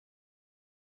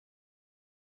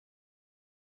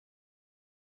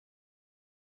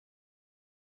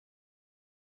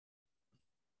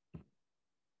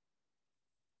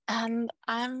And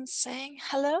I'm saying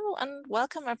hello and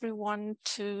welcome everyone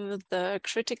to the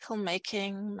Critical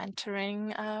Making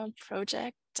Mentoring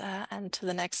project and to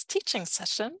the next teaching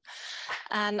session.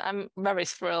 And I'm very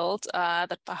thrilled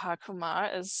that Bahar Kumar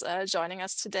is joining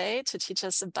us today to teach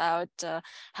us about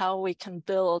how we can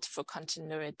build for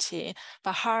continuity.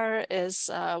 Bahar is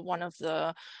one of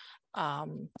the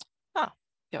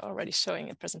you're already showing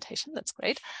a presentation. That's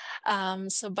great.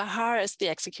 So Bahar is the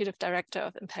executive director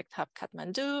of Impact Hub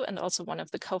Kathmandu and also one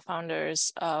of the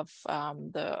co-founders of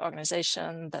the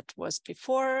organization that was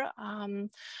before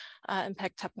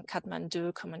Impact Hub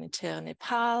Kathmandu, Communautaire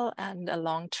Nepal, and a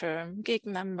long-term gig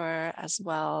member as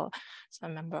well. So a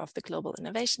member of the Global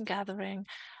Innovation Gathering.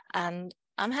 And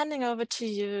I'm handing over to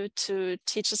you to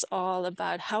teach us all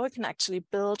about how we can actually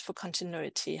build for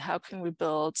continuity. How can we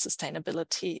build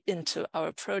sustainability into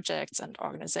our projects and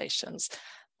organizations?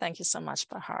 Thank you so much,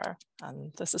 Bahar.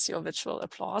 And this is your virtual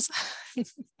applause.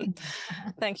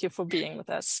 Thank you for being with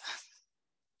us.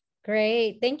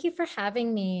 Great. Thank you for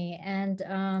having me.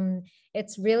 And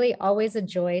it's really always a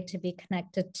joy to be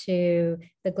connected to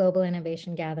the Global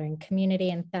Innovation Gathering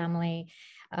community and family,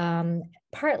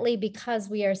 partly because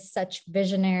we are such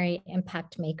visionary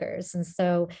impact makers. And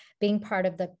so being part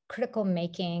of the critical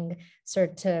making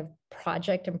sort of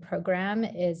project and program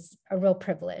is a real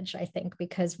privilege, I think,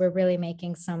 because we're really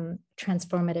making some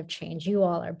transformative change. You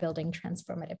all are building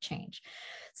transformative change.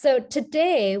 So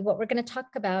today, what we're going to talk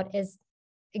about is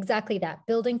exactly that,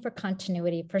 building for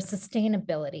continuity, for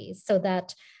sustainability, so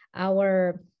that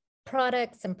our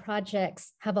products and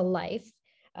projects have a life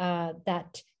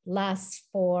that lasts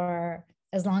for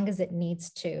as long as it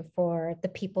needs to for the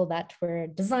people that we're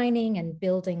designing and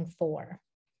building for.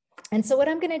 And so what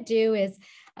I'm going to do is,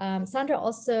 Sandra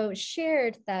also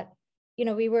shared that, you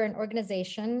know, we were an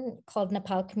organization called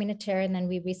Nepal Communautaire, and then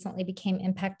we recently became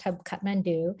Impact Hub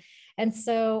Kathmandu. And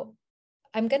so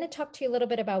I'm going to talk to you a little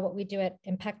bit about what we do at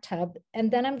Impact Hub, and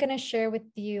then I'm going to share with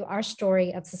you our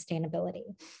story of sustainability.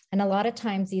 And a lot of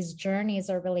times these journeys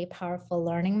are really powerful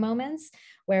learning moments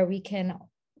where we can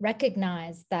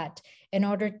recognize that in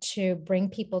order to bring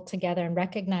people together and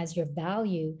recognize your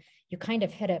value, you kind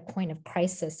of hit a point of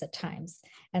crisis at times.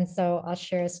 And so I'll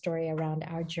share a story around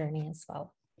our journey as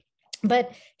well.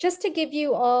 But just to give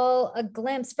you all a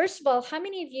glimpse, first of all, how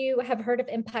many of you have heard of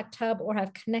Impact Hub or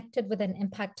have connected with an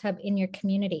Impact Hub in your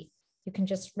community? You can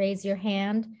just raise your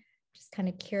hand, just kind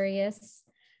of curious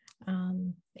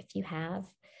if you have.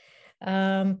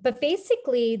 But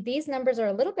basically, these numbers are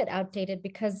a little bit outdated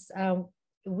because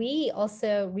we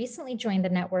also recently joined the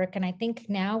network, and I think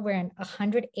now we're in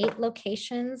 108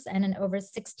 locations and in over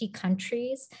 60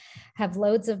 countries, have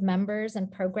loads of members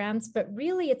and programs, but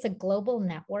really it's a global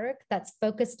network that's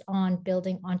focused on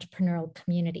building entrepreneurial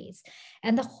communities.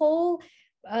 And the whole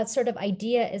sort of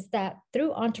idea is that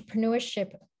through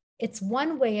entrepreneurship, it's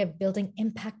one way of building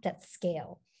impact at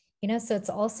scale. You know, so it's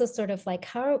also sort of like,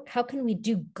 how can we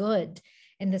do good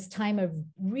in this time of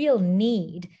real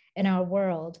need in our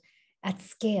world at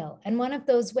scale? And one of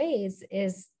those ways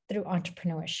is through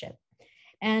entrepreneurship.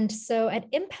 And so at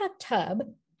Impact Hub,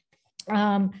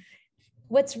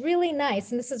 what's really nice,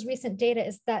 and this is recent data,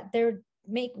 is that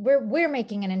we're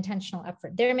making an intentional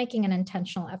effort. They're making an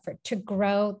intentional effort to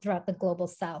grow throughout the global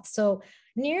South. So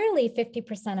nearly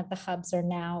 50% of the hubs are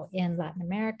now in Latin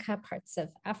America, parts of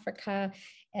Africa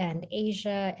and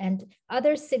Asia, and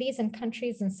other cities and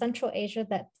countries in Central Asia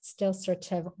that still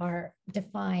sort of are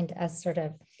defined as sort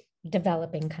of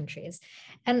developing countries.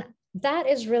 And that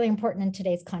is really important in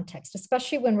today's context,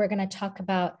 especially when we're going to talk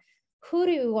about who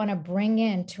do we want to bring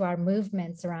into our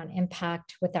movements around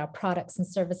impact with our products and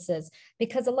services,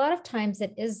 because a lot of times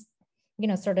it is, you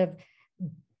know, sort of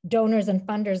donors and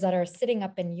funders that are sitting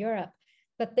up in Europe.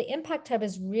 But the Impact Hub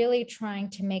is really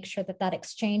trying to make sure that that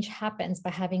exchange happens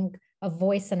by having a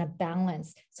voice and a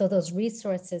balance, so those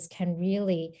resources can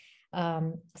really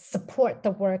support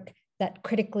the work that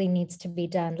critically needs to be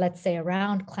done, let's say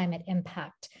around climate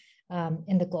impact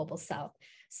in the global South.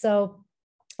 So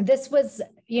this was,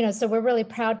 you know, so we're really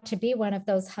proud to be one of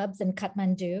those hubs in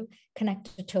Kathmandu,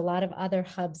 connected to a lot of other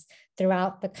hubs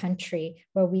throughout the country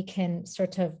where we can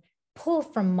sort of pull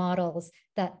from models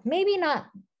that maybe not,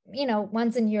 you know,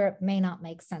 ones in Europe may not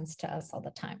make sense to us all the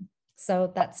time.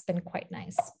 So that's been quite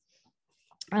nice.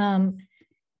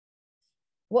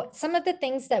 What some of the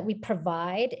things that we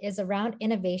provide is around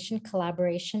innovation,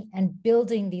 collaboration, and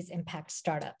building these impact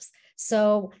startups.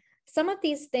 So some of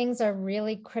these things are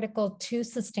really critical to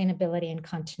sustainability and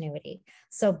continuity.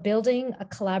 So building a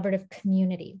collaborative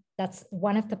community, that's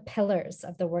one of the pillars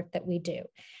of the work that we do.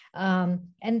 And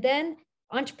then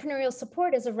entrepreneurial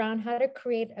support is around how to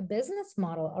create a business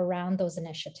model around those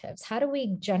initiatives. How do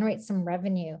we generate some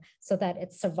revenue so that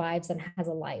it survives and has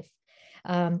a life?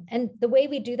 And the way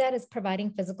we do that is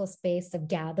providing physical space of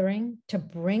gathering to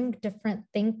bring different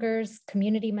thinkers,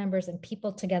 community members, and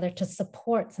people together to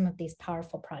support some of these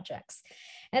powerful projects.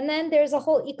 And then there's a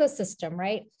whole ecosystem,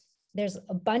 right? There's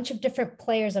a bunch of different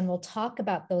players, and we'll talk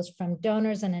about those, from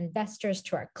donors and investors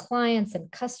to our clients and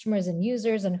customers and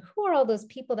users, and who are all those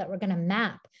people that we're going to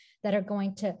map that are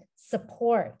going to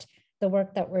support the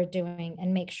work that we're doing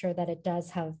and make sure that it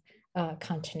does have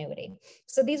continuity.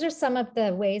 So these are some of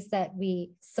the ways that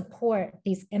we support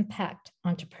these impact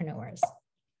entrepreneurs.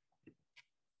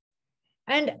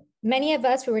 And many of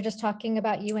us, we were just talking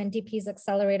about UNDP's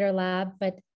Accelerator Lab,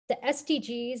 but the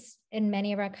SDGs in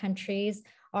many of our countries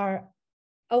are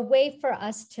a way for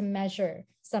us to measure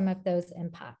some of those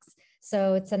impacts.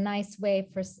 So it's a nice way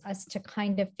for us to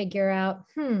kind of figure out,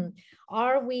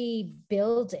 are we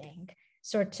building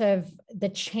sort of the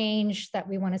change that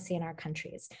we want to see in our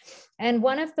countries? And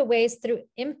one of the ways through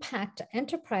impact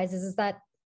enterprises is that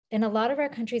in a lot of our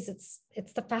countries,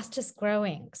 it's the fastest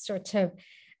growing sort of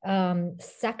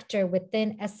sector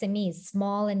within SMEs,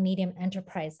 small and medium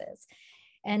enterprises.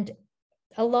 And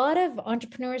a lot of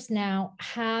entrepreneurs now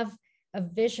have a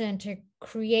vision to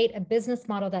create a business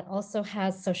model that also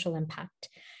has social impact.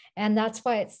 And that's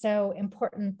why it's so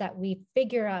important that we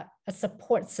figure out a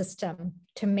support system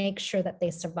to make sure that they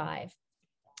survive.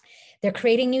 They're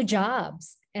creating new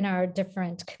jobs in our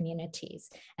different communities,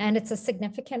 and it's a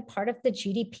significant part of the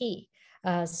GDP.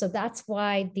 So that's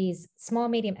why these small,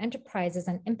 medium enterprises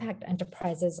and impact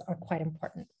enterprises are quite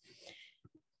important.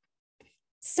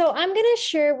 So I'm going to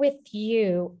share with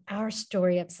you our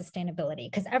story of sustainability,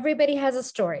 because everybody has a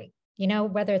story, you know,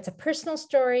 whether it's a personal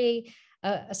story,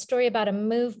 a story about a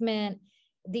movement.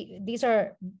 These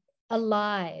are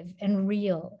alive and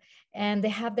real, and they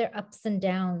have their ups and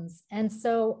downs. And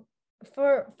so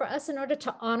for us, in order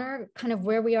to honor kind of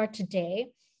where we are today,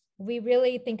 we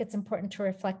really think it's important to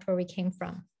reflect where we came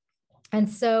from. And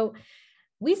so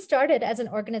we started as an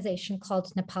organization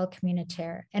called Nepal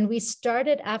Communautaire, and we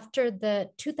started after the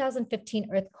 2015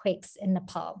 earthquakes in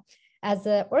Nepal as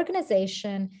an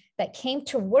organization that came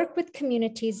to work with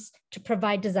communities to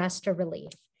provide disaster relief.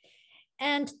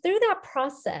 And through that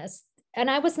process,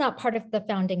 and I was not part of the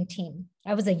founding team,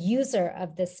 I was a user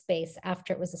of this space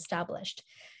after it was established.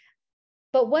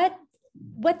 But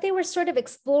what they were sort of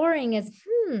exploring is,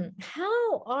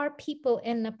 how are people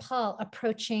in Nepal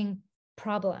approaching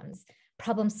problems?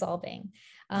 Problem solving?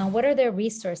 What are their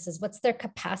resources? What's their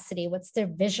capacity? What's their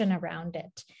vision around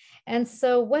it? And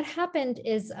so what happened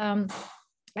is,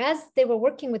 as they were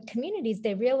working with communities,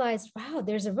 they realized, wow,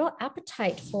 there's a real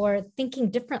appetite for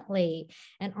thinking differently,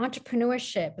 and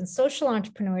entrepreneurship and social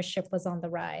entrepreneurship was on the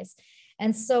rise.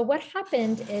 And so what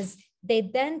happened is they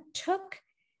then took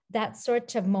that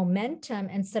sort of momentum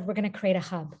and said, we're going to create a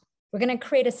hub. We're going to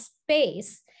create a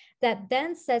space that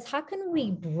then says, how can we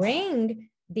bring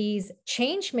these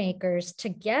change makers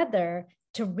together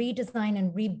to redesign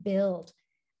and rebuild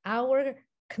our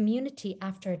community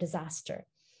after a disaster?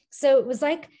 So it was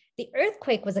like the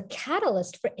earthquake was a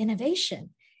catalyst for innovation.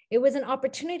 It was an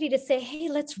opportunity to say, hey,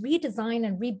 let's redesign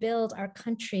and rebuild our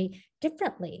country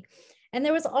differently. And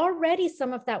there was already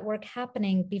some of that work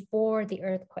happening before the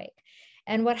earthquake.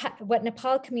 And what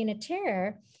Nepal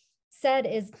Communautaire said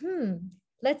is,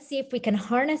 let's see if we can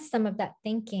harness some of that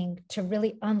thinking to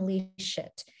really unleash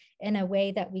it in a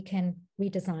way that we can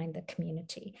redesign the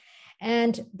community.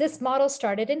 And this model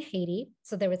started in Haiti.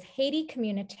 So there was Haiti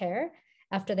Communautaire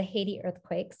after the Haiti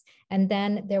earthquakes. And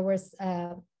then there was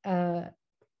a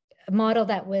model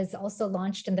that was also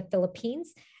launched in the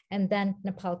Philippines, and then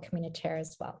Nepal Communautaire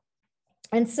as well.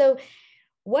 And so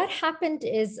what happened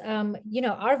is,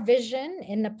 our vision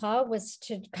in Nepal was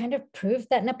to kind of prove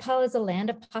that Nepal is a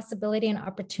land of possibility and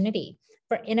opportunity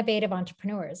for innovative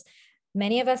entrepreneurs.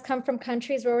 Many of us come from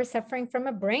countries where we're suffering from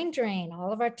a brain drain.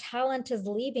 All of our talent is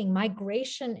leaving.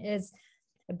 Migration is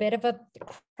a bit of a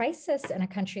crisis in a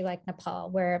country like Nepal,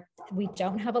 where we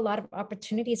don't have a lot of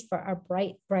opportunities for our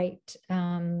bright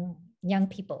young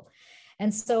people.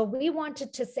 And so we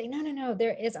wanted to say, no,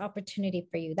 there is opportunity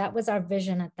for you. That was our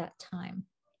vision at that time.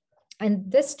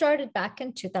 And this started back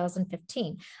in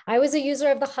 2015. I was a user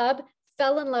of the hub,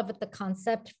 fell in love with the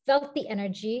concept, felt the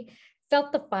energy,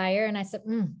 felt the fire. And I said,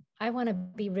 I want to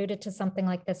be rooted to something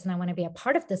like this, and I want to be a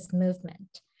part of this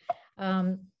movement.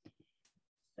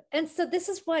 And so this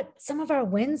is what some of our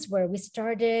wins were. We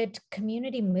started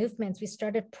community movements. We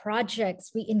started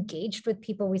projects. We engaged with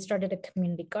people. We started a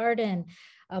community garden.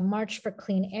 a march for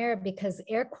clean air, because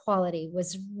air quality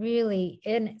was really,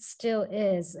 and it still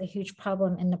is, a huge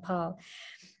problem in Nepal.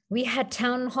 We had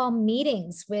town hall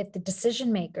meetings with the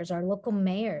decision makers, our local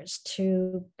mayors,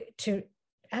 to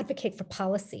advocate for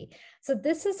policy. So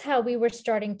this is how we were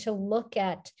starting to look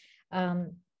at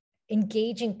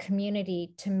engaging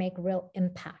community to make real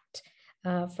impact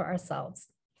for ourselves.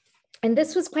 And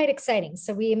this was quite exciting.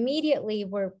 So we immediately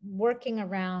were working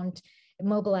around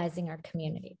mobilizing our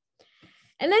community.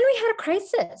 And then we had a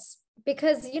crisis,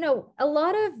 because, a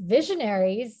lot of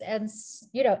visionaries and,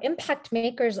 impact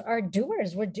makers are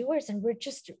doers. We're doers, and we're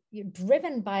just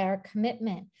driven by our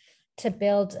commitment to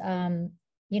build,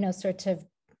 sort of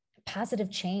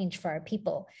positive change for our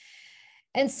people.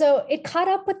 And so it caught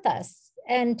up with us,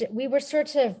 and we were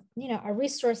sort of, our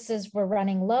resources were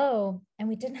running low, and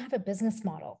we didn't have a business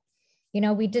model.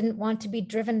 We didn't want to be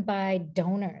driven by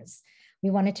donors. We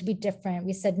wanted to be different.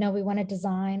 We said, no, we want to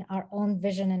design our own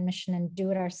vision and mission and do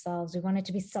it ourselves. We wanted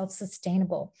to be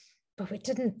self-sustainable, but we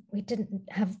didn't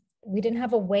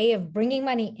have a way of bringing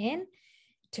money in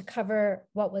to cover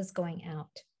what was going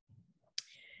out.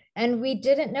 And we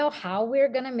didn't know how we were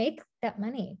going to make that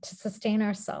money to sustain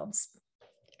ourselves.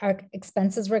 Our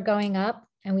expenses were going up,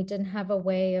 and we didn't have a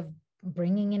way of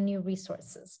bringing in new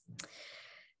resources.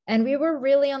 And we were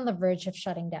really on the verge of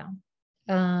shutting down.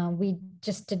 We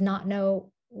just did not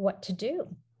know what to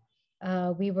do.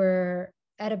 We were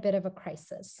at a bit of a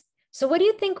crisis. So what do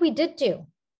you think we did do?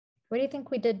 What do you think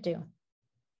we did do?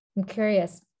 I'm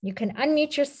curious. You can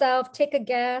unmute yourself, take a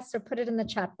guess, or put it in the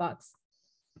chat box.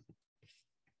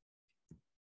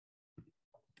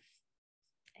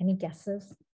 Any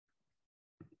guesses?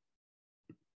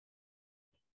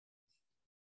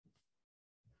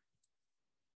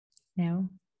 No?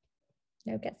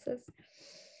 No guesses?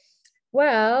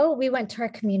 Well, we went to our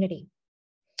community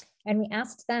and we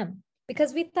asked them,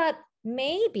 because we thought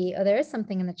maybe, there is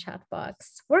something in the chat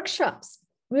box, workshops.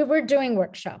 We were doing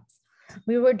workshops.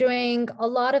 We were doing a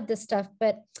lot of this stuff,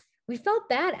 but we felt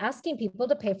bad asking people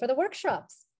to pay for the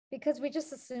workshops, because we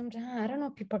just assumed, I don't know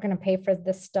if people are going to pay for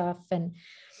this stuff.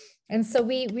 And so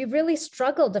we really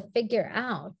struggled to figure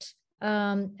out,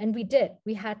 and we did.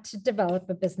 We had to develop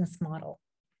a business model.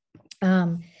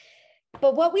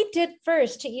 But what we did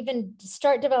first to even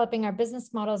start developing our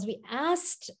business models, we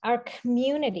asked our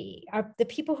community, the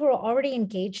people who are already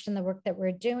engaged in the work that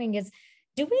we're doing, is,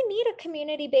 do we need a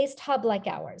community-based hub like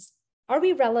ours? Are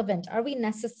we relevant? Are we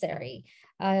necessary?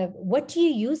 What do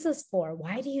you use us for?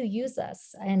 Why do you use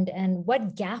us? And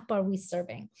what gap are we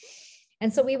serving?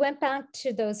 And so we went back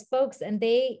to those folks, and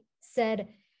they said,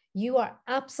 you are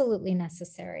absolutely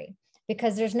necessary,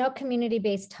 because there's no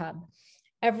community-based hub.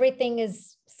 Everything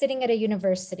is sitting at a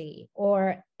university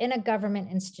or in a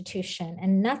government institution,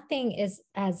 and nothing is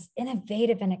as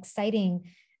innovative and exciting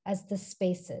as this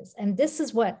space is. And this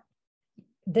is what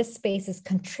this space is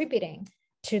contributing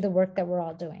to the work that we're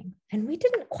all doing. And we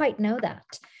didn't quite know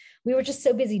that. We were just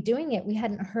so busy doing it. We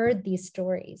hadn't heard these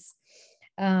stories.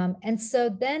 And so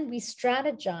then we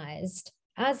strategized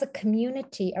as a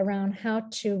community around how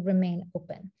to remain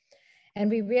open. And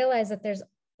we realized that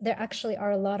there actually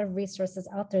are a lot of resources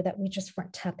out there that we just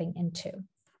weren't tapping into.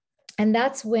 And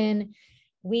that's when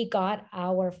we got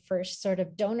our first sort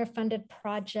of donor-funded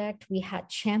project. We had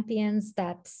champions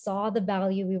that saw the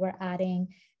value we were adding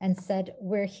and said,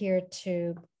 we're here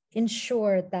to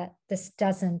ensure that this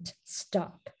doesn't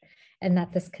stop and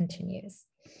that this continues.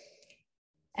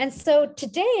 And so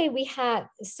today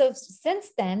since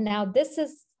then,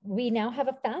 we now have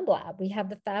a Fab Lab. We have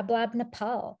the Fab Lab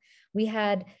Nepal. We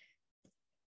had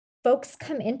folks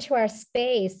come into our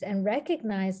space and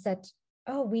recognize that,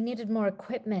 we needed more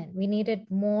equipment. We needed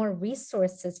more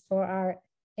resources for our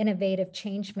innovative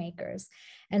change makers.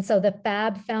 And so the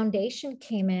Fab Foundation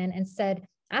came in and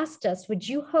asked us, would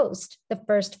you host the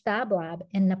first Fab Lab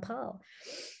in Nepal?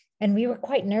 And we were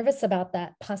quite nervous about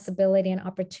that possibility and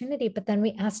opportunity, but then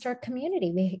we asked our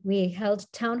community. We held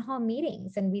town hall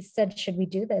meetings and we said, should we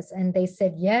do this? And they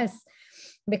said, yes,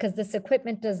 because this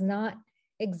equipment does not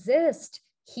exist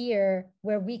here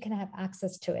where we can have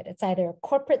access to it. It's either a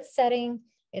corporate setting,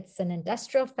 it's an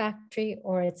industrial factory,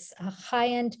 or it's a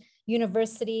high-end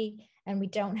university, and we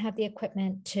don't have the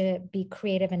equipment to be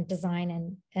creative and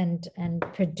design and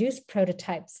produce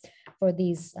prototypes for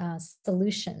these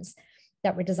solutions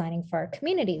that we're designing for our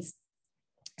communities.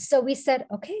 So we said,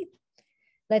 okay,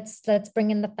 let's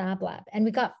bring in the Fab Lab. And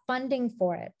we got funding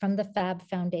for it from the Fab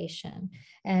Foundation.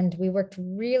 And we worked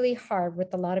really hard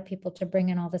with a lot of people to bring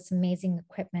in all this amazing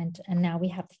equipment. And now we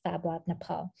have the Fab Lab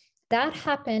Nepal. That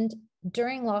happened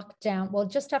during lockdown. Well,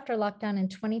 just after lockdown in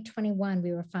 2021,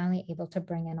 we were finally able to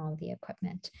bring in all the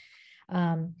equipment.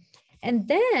 And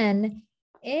then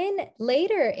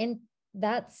later in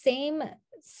that same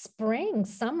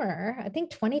summer, I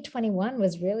think 2021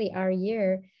 was really our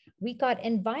year, we got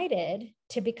invited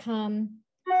to become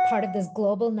part of this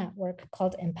global network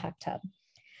called Impact Hub.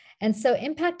 And so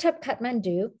Impact Hub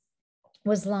Kathmandu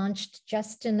was launched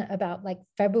just in about like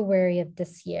February of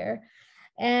this year.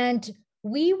 And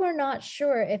we were not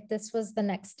sure if this was the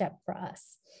next step for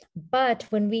us. But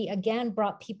when we again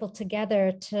brought people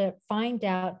together to find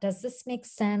out, does this make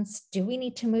sense? Do we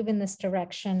need to move in this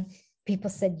direction? People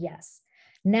said yes.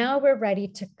 Now we're ready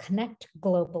to connect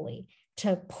globally,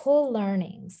 to pull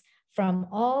learnings from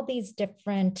all these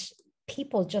different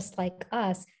people just like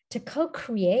us to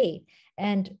co-create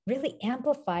and really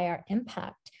amplify our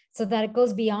impact so that it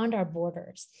goes beyond our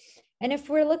borders. And if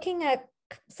we're looking at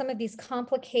some of these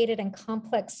complicated and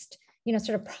complex, sort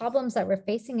of problems that we're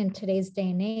facing in today's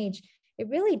day and age, it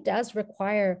really does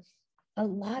require a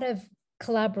lot of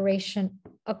collaboration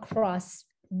across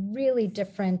really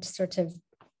different sort of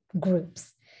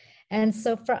groups. And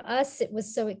so for us, it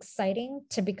was so exciting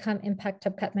to become Impact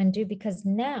Hub Kathmandu because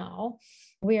now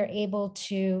we are able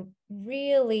to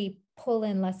really pull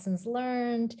in lessons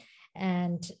learned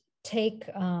and take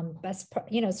sort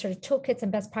of toolkits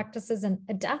and best practices and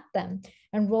adapt them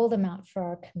and roll them out for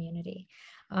our community.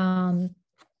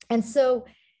 And so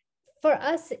for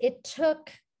us, it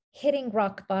took hitting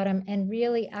rock bottom and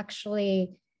really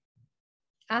actually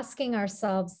asking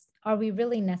ourselves, are we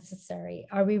really necessary?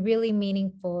 Are we really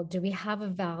meaningful? Do we have a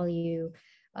value?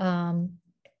 And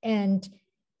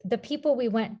the people we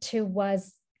went to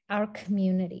was our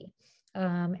community.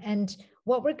 And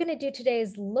what we're going to do today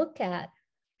is look at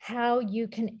how you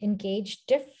can engage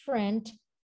different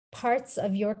parts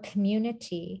of your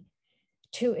community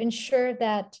to ensure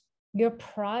that your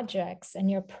projects and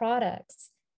your products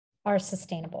are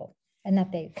sustainable and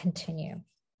that they continue.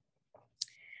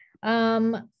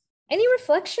 Any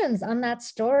reflections on that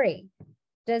story?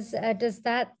 Does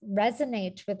that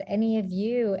resonate with any of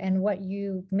you and what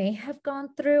you may have gone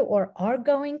through or are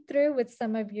going through with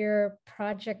some of your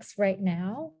projects right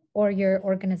now, or your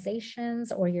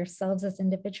organizations, or yourselves as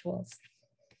individuals?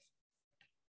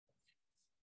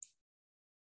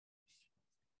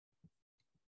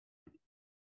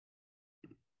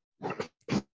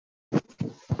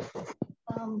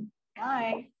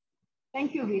 Hi,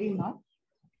 thank you very much.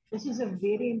 This is a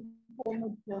very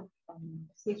informative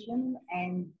session,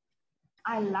 and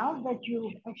I love that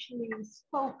you've actually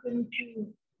spoken to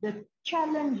the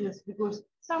challenges, because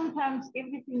sometimes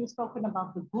everything is spoken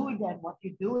about the good and what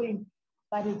you're doing,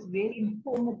 but it's very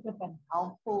informative and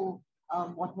helpful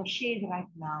what was shared right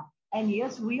now. And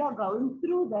yes, we are going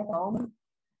through that home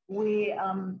where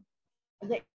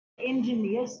the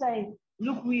engineers say,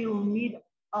 look, we will need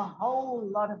a whole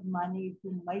lot of money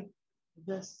to make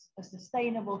this a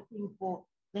sustainable thing for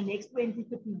the next 20,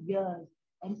 30 years.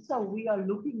 And so we are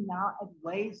looking now at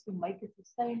ways to make it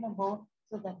sustainable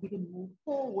so that we can move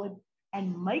forward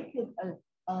and make it,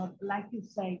 like you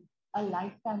say, a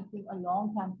lifetime thing, a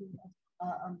long-term thing,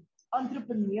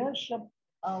 entrepreneurship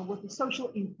with a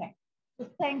social impact. So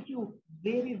thank you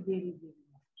very, very, very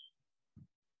much.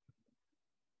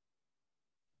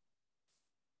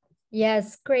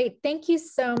 Yes, great. Thank you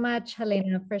so much,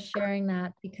 Helena, for sharing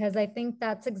that, because I think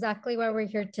that's exactly why we're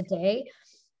here today,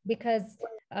 because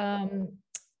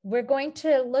we're going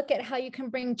to look at how you can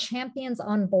bring champions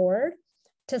on board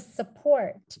to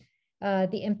support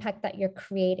the impact that you're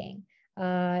creating.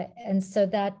 And so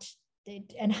that,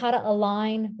 and how to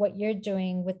align what you're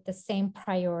doing with the same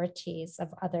priorities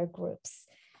of other groups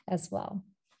as well.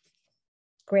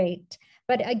 Great.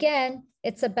 But again,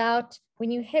 it's about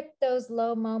when you hit those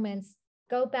low moments,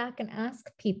 go back and ask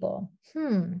people,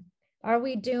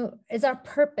 is our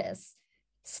purpose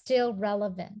still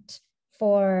relevant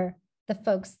for the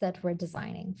folks that we're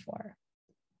designing for?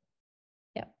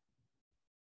 Yep.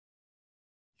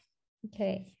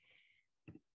 Okay.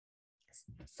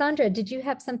 Sandra, did you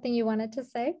have something you wanted to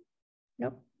say?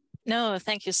 Nope. No,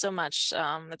 thank you so much.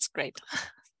 That's great.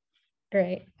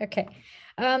 Great. Okay.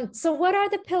 So what are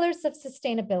the pillars of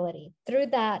sustainability? Through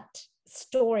that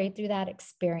story, through that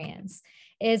experience,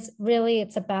 is really,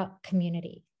 it's about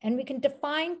community. And we can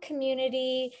define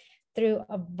community through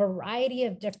a variety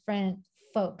of different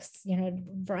folks, a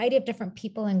variety of different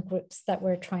people and groups that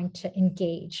we're trying to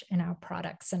engage in our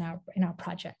products and in our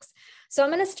projects. So I'm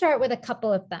going to start with a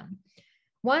couple of them.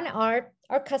 One are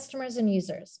our customers and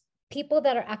users, people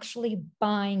that are actually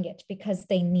buying it because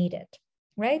they need it,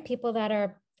 right? People that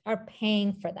are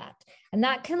paying for that. And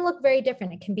that can look very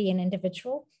different. It can be an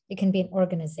individual, it can be an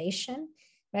organization,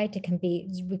 right? It can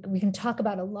be, we can talk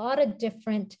about a lot of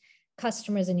different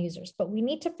customers and users, but we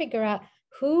need to figure out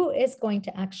who is going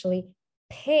to actually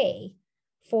pay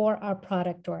for our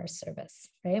product or our service,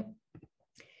 right?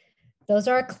 Those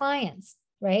are our clients,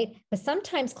 right? But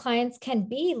sometimes clients can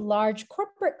be large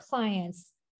corporate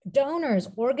clients, donors,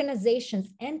 organizations,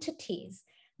 entities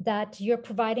that you're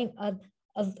providing a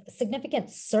significant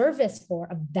service for,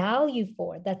 a value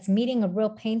for, that's meeting a real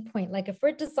pain point. Like if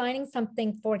we're designing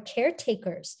something for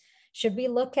caretakers, should we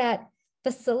look at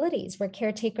facilities where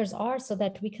caretakers are so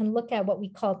that we can look at what we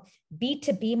call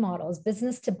B2B models,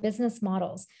 business to business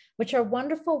models, which are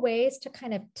wonderful ways to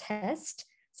kind of test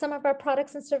some of our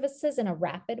products and services in a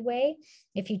rapid way.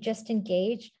 If you just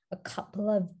engage a couple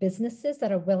of businesses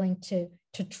that are willing to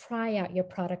try out your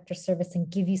product or service and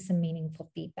give you some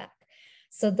meaningful feedback.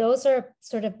 So those are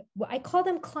sort of, I call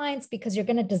them clients because you're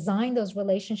going to design those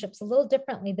relationships a little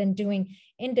differently than doing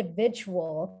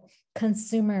individual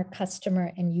consumer,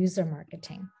 customer, and user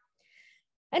marketing.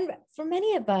 And for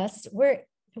many of us, we're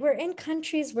in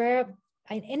countries where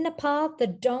in Nepal, the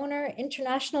donor,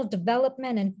 international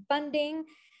development and funding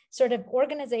sort of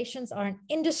organizations are an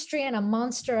industry and a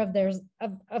monster of theirs,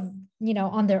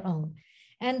 on their own.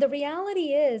 And the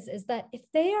reality is that if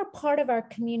they are part of our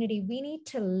community, we need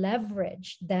to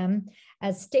leverage them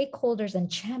as stakeholders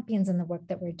and champions in the work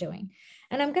that we're doing.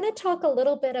 And I'm going to talk a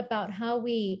little bit about how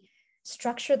we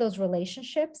structure those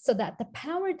relationships so that the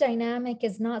power dynamic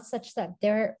is not such that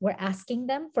we're asking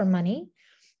them for money,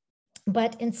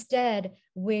 but instead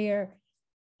we're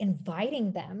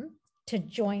inviting them to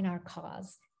join our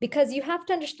cause. Because you have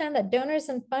to understand that donors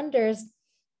and funders,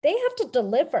 they have to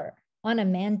deliver on a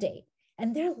mandate.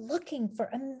 And they're looking for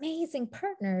amazing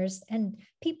partners and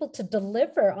people to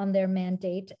deliver on their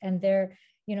mandate and their,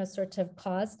 sort of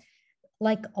cause,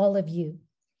 like all of you.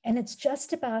 And it's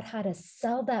just about how to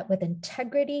sell that with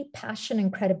integrity, passion,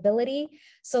 and credibility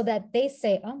so that they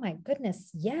say, oh my goodness,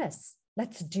 yes,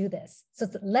 let's do this. So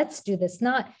let's do this,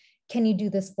 not can you do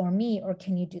this for me or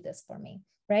can you do this for me,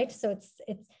 right? So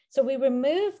so we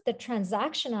remove the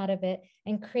transaction out of it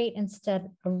and create instead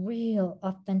a real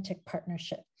authentic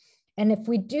partnership. And if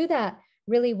we do that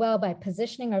really well by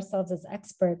positioning ourselves as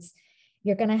experts,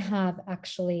 you're going to have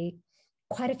actually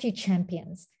quite a few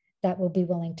champions that will be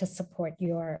willing to support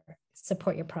your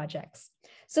projects.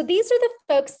 So these are the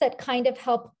folks that kind of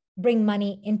help bring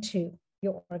money into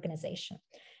your organization.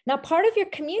 Now, part of your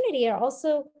community are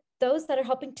also those that are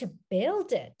helping to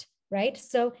build it, right?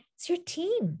 So it's your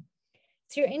team,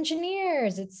 it's your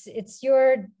engineers, it's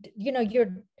your, your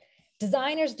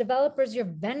designers, developers, your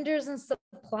vendors and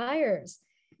suppliers.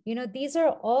 These are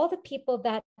all the people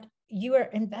that you are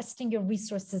investing your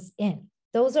resources in.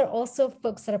 Those are also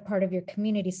folks that are part of your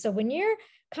community. So when you're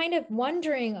kind of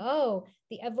wondering, oh,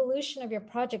 the evolution of your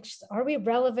projects, are we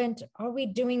relevant? Are we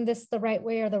doing this the right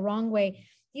way or the wrong way?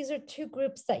 These are two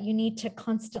groups that you need to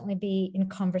constantly be in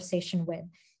conversation with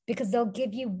because they'll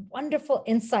give you wonderful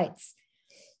insights.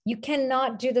 You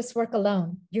cannot do this work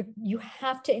alone. You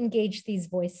have to engage these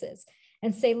voices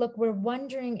and say, look, we're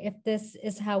wondering if this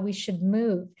is how we should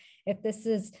move,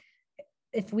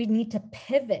 if we need to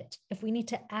pivot, if we need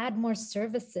to add more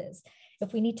services,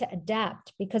 if we need to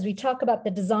adapt, because we talk about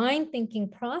the design thinking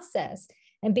process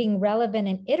and being relevant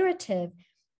and iterative.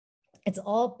 It's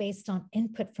all based on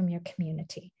input from your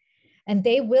community. And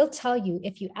they will tell you,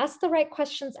 if you ask the right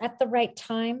questions at the right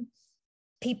time,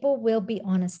 people will be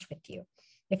honest with you.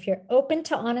 If you're open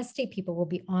to honesty, people will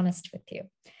be honest with you.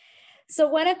 So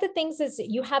one of the things is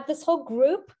you have this whole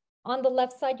group on the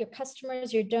left side, your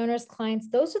customers, your donors, clients.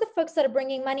 Those are the folks that are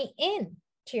bringing money in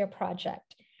to your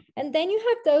project. And then you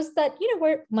have those that,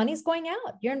 where money's going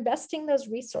out, you're investing those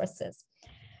resources.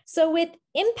 So with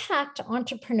impact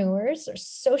entrepreneurs or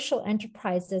social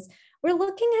enterprises, we're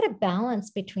looking at a balance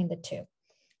between the two.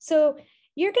 So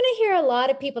you're going to hear a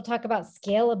lot of people talk about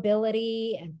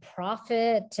scalability and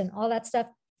profit and all that stuff.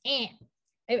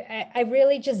 I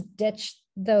really just ditched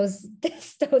those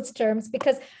terms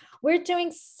because we're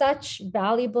doing such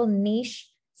valuable niche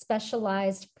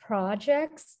specialized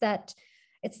projects that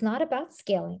it's not about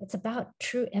scaling, it's about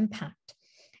true impact.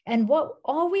 And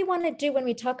all we want to do when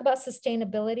we talk about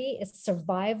sustainability is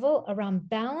survival around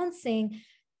balancing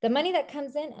the money that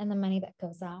comes in and the money that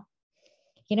goes out.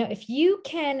 If you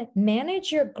can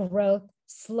manage your growth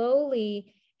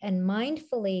slowly and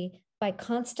mindfully by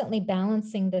constantly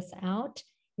balancing this out,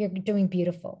 you're doing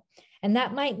beautiful. And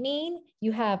that might mean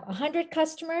you have 100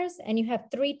 customers and you have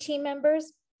 3 team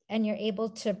members and you're able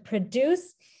to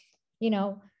produce,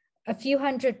 a few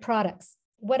hundred products,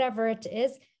 whatever it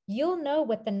is, you'll know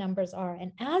what the numbers are.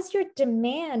 And as your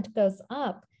demand goes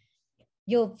up,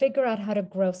 you'll figure out how to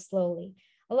grow slowly.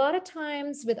 A lot of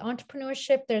times with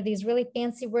entrepreneurship, there are these really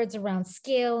fancy words around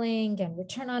scaling and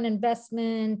return on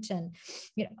investment and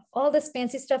all this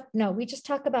fancy stuff. No, we just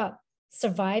talk about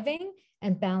surviving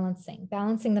and balancing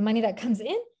the money that comes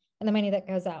in and the money that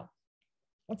goes out.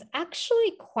 It's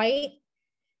actually quite,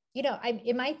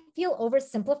 it might feel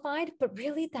oversimplified, but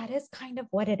really that is kind of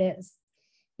what it is.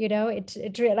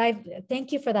 I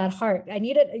thank you for that heart. I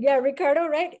need it. Yeah, Ricardo,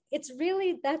 right? It's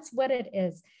really, that's what it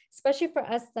is, especially for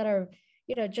us that are,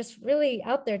 just really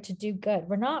out there to do good.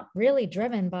 We're not really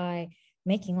driven by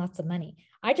making lots of money.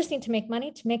 I just need to make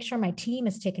money to make sure my team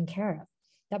is taken care of,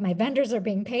 that my vendors are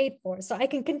being paid for, so I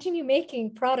can continue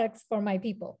making products for my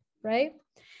people, right?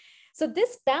 So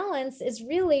this balance is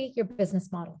really your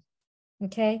business model,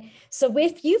 okay? So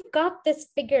if you've got this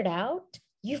figured out,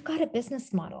 you've got a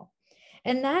business model.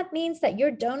 And that means that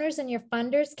your donors and your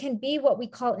funders can be what we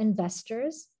call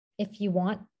investors. If you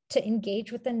want to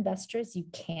engage with investors, you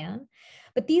can.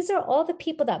 But these are all the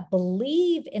people that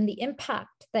believe in the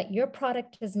impact that your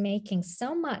product is making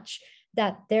so much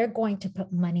that they're going to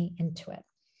put money into it.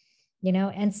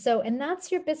 And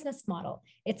that's your business model.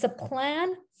 It's a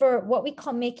plan for what we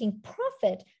call making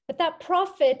profit, but that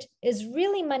profit is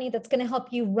really money that's going to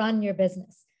help you run your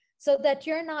business so that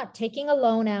you're not taking a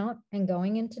loan out and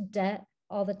going into debt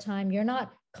all the time. You're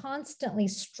not constantly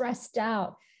stressed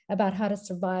out about how to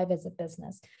survive as a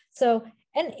business. So,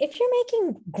 and if you're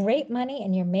making great money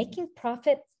and you're making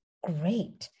profit,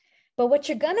 great. But what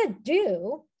you're going to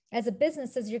do as a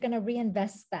business is you're going to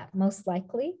reinvest that most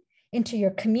likely into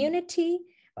your community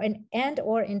and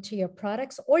or into your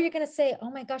products, or you're going to say,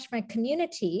 oh my gosh, my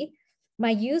community,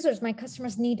 my users, my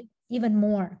customers need even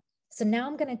more. So now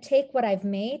I'm going to take what I've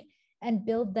made and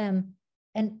build them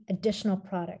an additional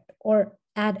product or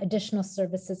add additional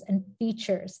services and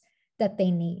features that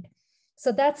they need.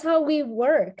 So that's how we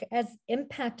work as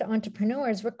impact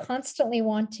entrepreneurs. We're constantly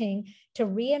wanting to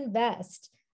reinvest,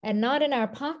 and not in our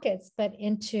pockets, but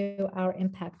into our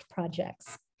impact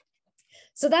projects.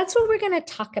 So that's what we're going to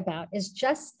talk about, is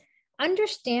just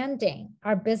understanding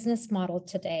our business model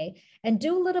today and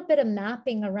do a little bit of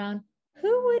mapping around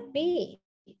who would be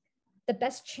the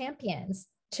best champions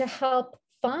to help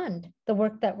fund the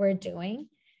work that we're doing,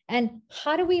 and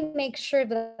how do we make sure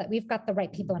that we've got the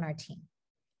right people on our team.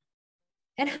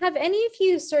 And have any of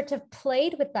you sort of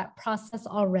played with that process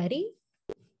already?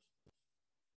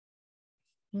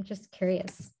 I'm just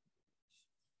curious.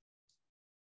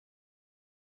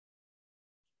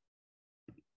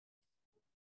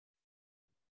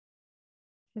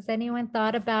 Has anyone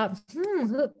thought about,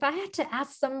 if I had to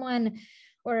ask someone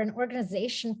or an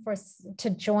organization to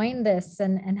join this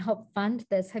and help fund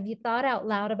this, have you thought out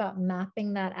loud about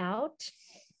mapping that out?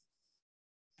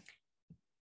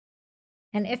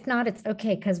 And if not, it's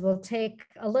okay, because we'll take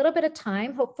a little bit of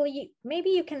time. Hopefully, maybe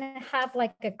you can have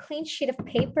like a clean sheet of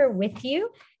paper with you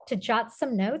to jot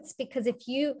some notes, because if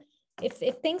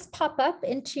things pop up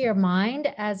into your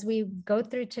mind as we go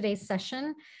through today's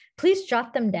session, please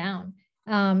jot them down.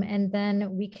 And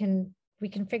then we can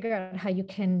figure out how you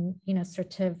can,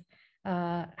 sort of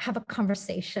have a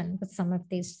conversation with some of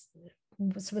these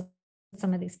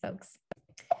folks.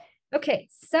 Okay,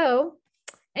 so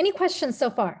any questions so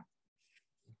far?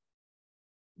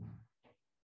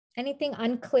 Anything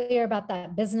unclear about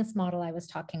that business model I was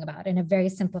talking about in a very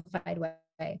simplified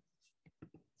way?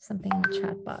 Something in the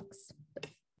chat box.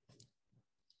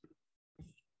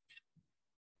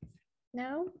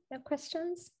 No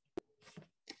questions?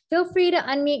 Feel free to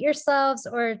unmute yourselves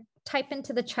or type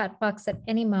into the chat box at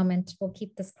any moment. We'll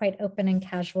keep this quite open and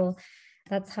casual.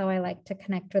 That's how I like to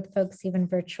connect with folks, even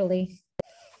virtually.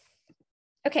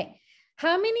 Okay,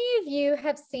 how many of you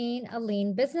have seen a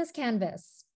Lean Business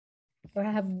Canvas or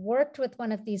have worked with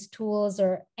one of these tools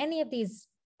or any of these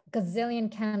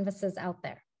gazillion canvases out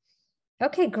there?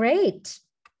 Okay, great.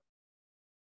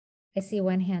 I see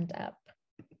one hand up.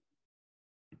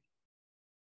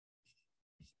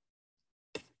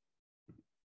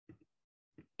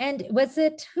 And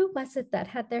who was it that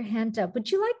had their hand up? Would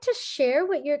you like to share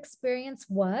what your experience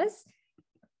was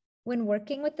when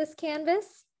working with this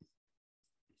canvas?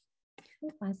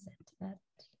 Who was it?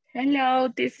 Hello,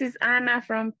 this is Ana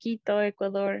from Quito,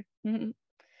 Ecuador. Hello,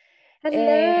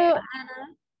 Ana.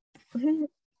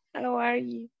 How are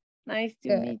you? Nice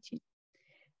to meet you.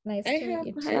 Nice to meet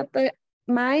you too.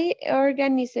 My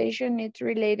organization is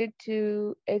related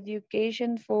to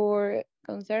education for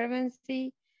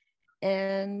conservancy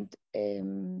and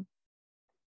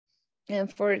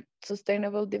for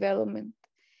sustainable development.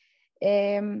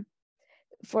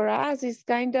 For us, it's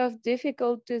kind of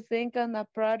difficult to think on a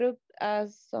product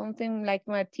as something like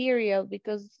material,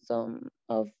 because some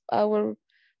of our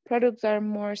products are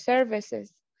more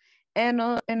services. And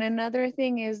another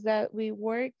thing is that we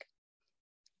work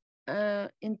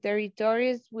in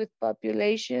territories with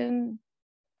population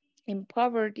in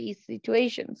poverty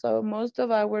situations. So most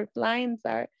of our clients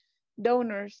are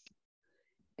donors.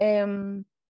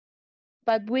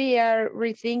 But we are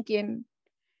rethinking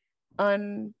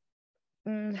on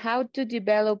how to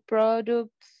develop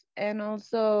products and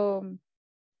also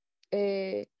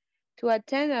to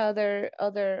attend other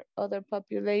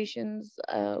populations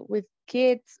with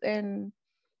kids, and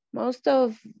most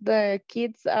of the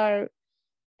kids are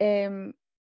um,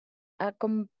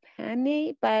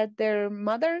 accompanied by their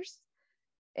mothers.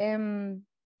 Um,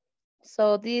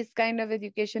 so this kind of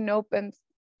education opens.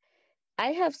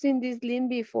 I have seen this lean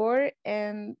before,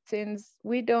 and since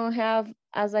we don't have,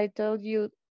 as I told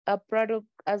you, a product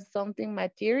as something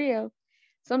material,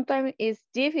 sometimes it's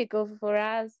difficult for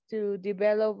us to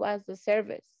develop as a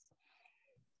service.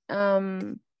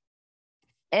 Um,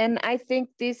 and I think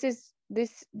this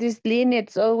lean,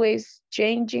 it's always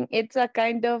changing. It's a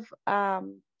kind of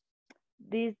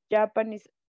this Japanese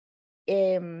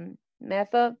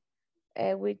method,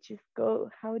 which is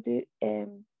called, how do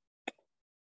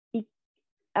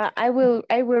I will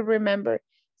remember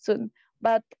soon.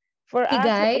 But for us,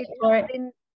 Ikigai, it has or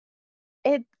been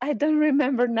it. I don't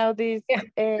remember now this, yeah.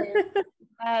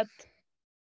 but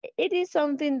it is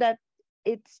something that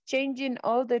it's changing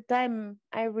all the time.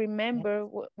 I remember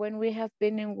when we have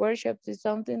been in workshops, it's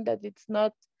something that it's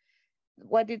not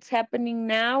what it's happening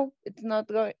now. It's not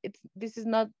going. It's This is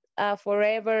not a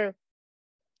forever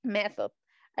method.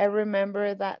 I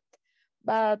remember that.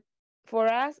 But for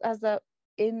us, as a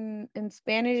in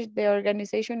Spanish, the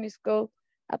organization is called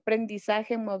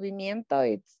Aprendizaje en Movimiento.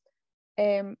 It's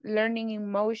learning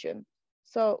in motion.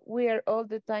 So we are all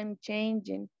the time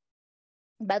changing.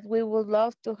 But we would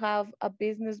love to have a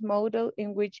business model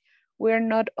in which we're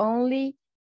not only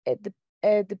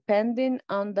depending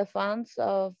on the funds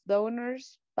of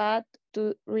donors, but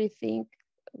to rethink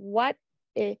what,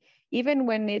 uh, even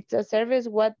when it's a service,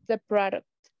 what's the product.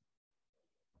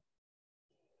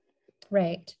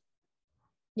 Right.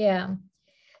 Yeah.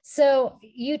 So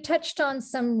you touched on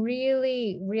some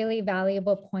really, really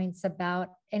valuable points about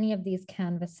any of these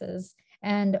canvases.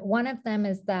 And one of them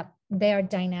is that they are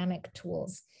dynamic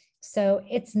tools. So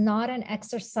it's not an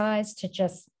exercise to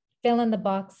just fill in the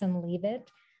box and leave it,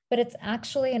 but it's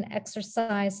actually an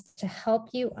exercise to help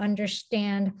you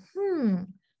understand,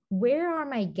 where are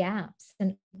my gaps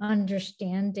in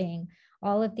understanding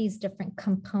all of these different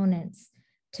components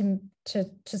to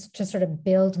sort of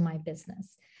build my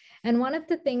business. And one of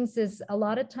the things is, a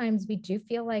lot of times we do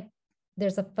feel like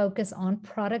there's a focus on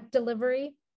product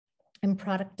delivery and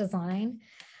product design,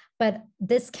 but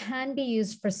this can be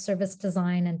used for service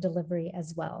design and delivery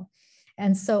as well.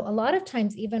 And so a lot of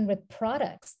times, even with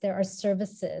products, there are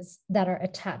services that are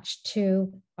attached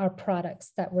to our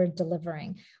products that we're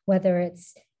delivering, whether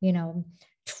it's,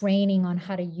 training on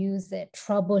how to use it,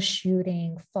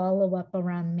 troubleshooting, follow-up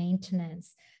around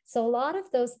maintenance. So a lot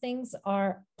of those things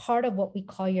are part of what we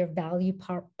call your value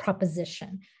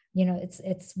proposition.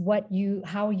 It's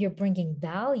how you're bringing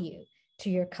value to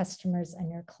your customers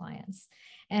and your clients.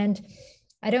 And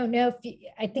I don't know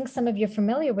I think some of you are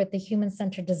familiar with the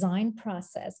human-centered design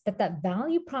process, but that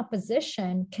value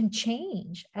proposition can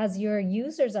change as your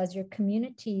users, as your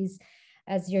communities,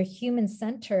 as your human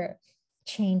center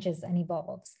changes and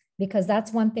evolves. Because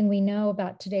that's one thing we know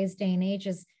about today's day and age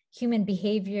is human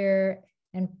behavior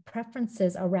and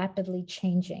preferences are rapidly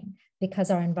changing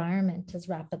because our environment is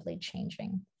rapidly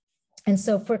changing. And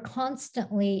so if we're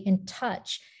constantly in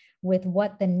touch with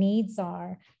what the needs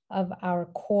are of our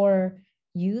core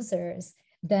users,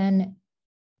 then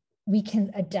we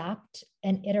can adapt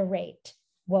and iterate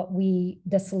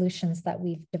the solutions that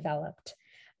we've developed.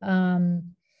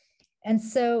 And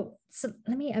so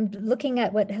I'm looking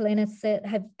at what Helena said,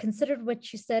 have considered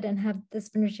what you said and have this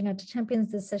been reaching out to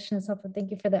champions. This session is helpful.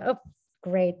 Thank you for that. Oh,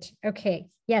 great. Okay.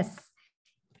 Yes.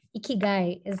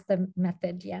 Ikigai is the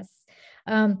method. Yes.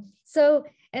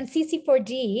 And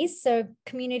CC4D, so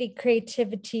community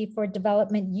creativity for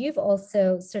development, you've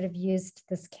also sort of used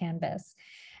this canvas.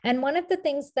 And one of the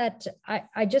things that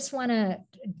I just want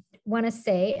to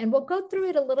say, and we'll go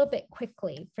through it a little bit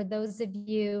quickly for those of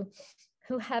you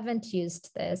who haven't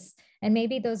used this, and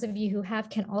maybe those of you who have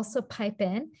can also pipe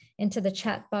into the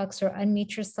chat box or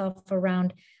unmute yourself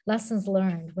around lessons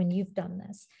learned when you've done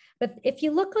this. But if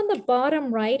you look on the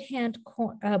bottom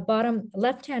bottom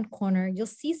left-hand corner, you'll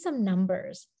see some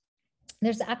numbers.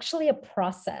 There's actually a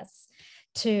process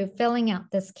to filling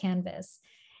out this canvas.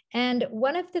 And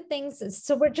one of the things is,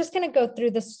 so we're just going to go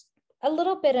through this a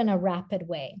little bit in a rapid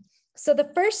way. So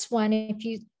the first one,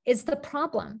 is the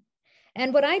problem.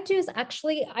 And what I do is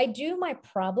actually, I do my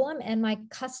problem and my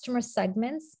customer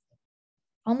segments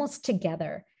almost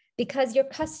together, because your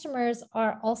customers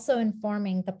are also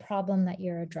informing the problem that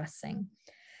you're addressing.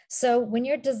 So when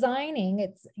you're designing,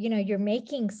 it's, you know, you're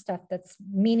making stuff that's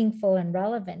meaningful and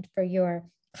relevant for your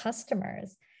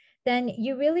customers, then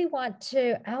you really want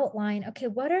to outline, okay,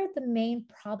 what are the main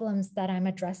problems that I'm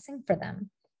addressing for them?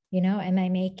 You know, am I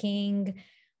making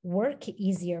work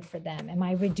easier for them? Am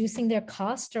I reducing their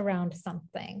cost around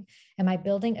something? Am I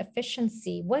building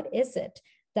efficiency? What is it?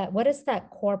 What is that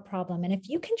core problem? And if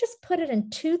you can just put it in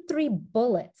 2-3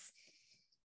 bullets,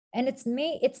 and it's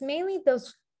mainly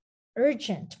those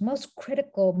urgent, most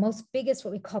critical, most biggest,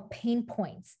 what we call pain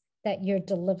points that you're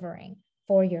delivering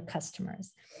for your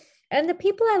customers. And the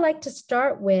people I like to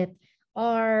start with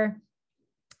are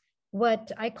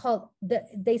what I call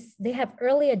they have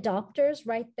early adopters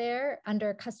right there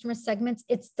under customer segments.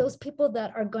 It's those people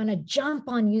that are going to jump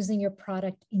on using your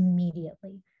product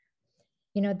immediately.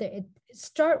 You know,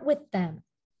 start with them,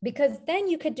 because then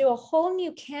you could do a whole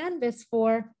new canvas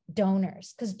for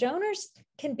donors, because donors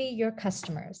can be your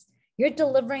customers. You're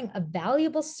delivering a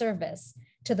valuable service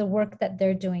to the work that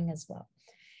they're doing as well.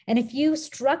 And if you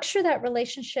structure that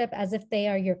relationship as if they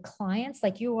are your clients,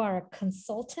 like you are a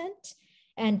consultant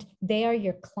and they are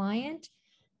your client,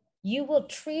 you will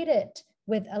treat it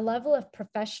with a level of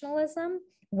professionalism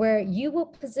where you will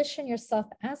position yourself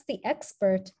as the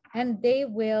expert, and they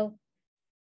will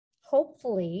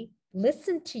hopefully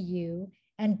listen to you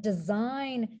and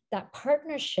design that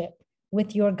partnership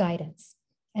with your guidance.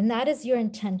 And that is your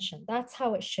intention. That's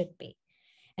how it should be.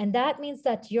 And that means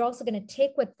that you're also going to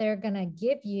take what they're going to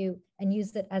give you and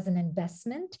use it as an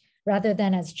investment rather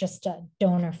than as just a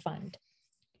donor fund,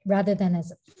 rather than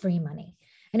as free money.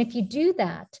 And if you do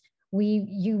that,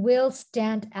 you will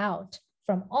stand out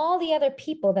from all the other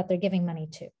people that they're giving money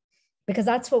to, because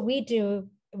that's what we do.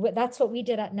 That's what we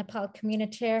did at Nepal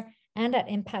Communitaire and at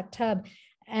Impact Hub.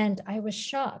 And I was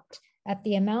shocked at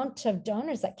the amount of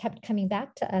donors that kept coming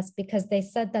back to us, because they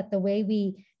said that the way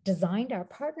we designed our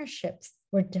partnerships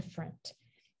were different.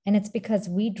 And it's because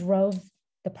we drove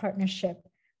the partnership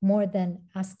more than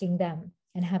asking them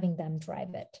and having them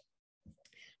drive it.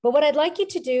 But what I'd like you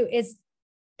to do is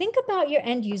think about your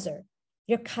end user,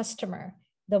 your customer,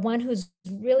 the one who's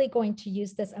really going to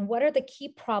use this, and what are the key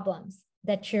problems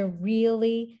that you're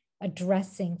really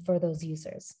addressing for those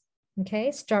users.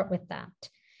 Okay, start with that.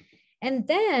 And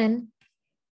then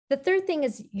the third thing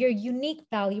is your unique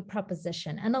value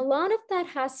proposition. And a lot of that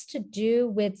has to do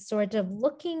with sort of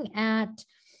looking at,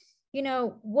 you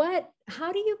know,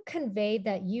 how do you convey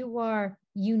that you are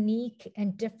unique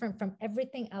and different from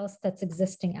everything else that's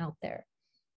existing out there?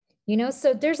 You know,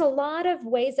 so there's a lot of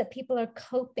ways that people are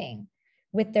coping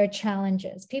with their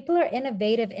challenges. People are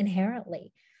innovative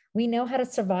inherently. We know how to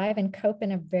survive and cope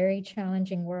in a very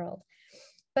challenging world.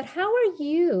 But how are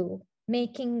you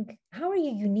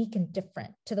unique and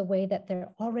different to the way that they're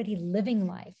already living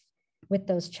life with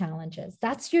those challenges?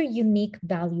 That's your unique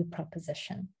value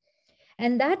proposition.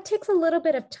 And that takes a little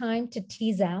bit of time to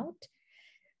tease out.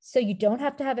 So you don't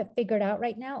have to have it figured out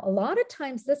right now. A lot of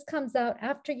times this comes out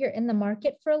after you're in the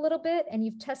market for a little bit and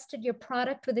you've tested your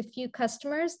product with a few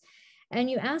customers, and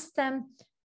you ask them,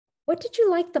 what did you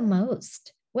like the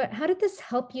most? How did this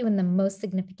help you in the most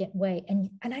significant way? And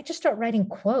I just start writing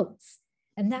quotes,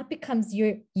 and that becomes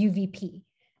your UVP,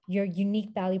 your unique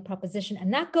value proposition.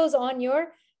 And that goes on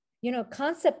your,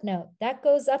 concept note, that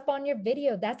goes up on your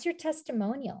video. That's your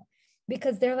testimonial,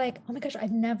 because they're like, oh my gosh,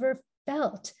 I've never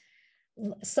felt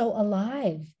so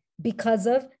alive because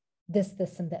of this,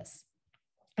 this, and this.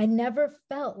 I never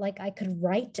felt like I could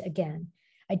write again.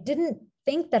 I didn't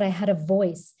think that I had a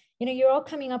voice. You're all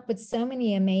coming up with so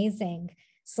many amazing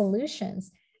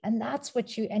solutions, and that's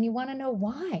what you want to know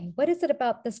why. What is it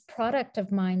about this product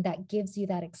of mine that gives you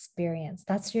that experience?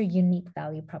 That's your unique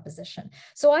value proposition.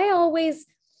 So I always,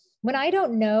 when I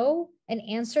don't know an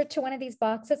answer to one of these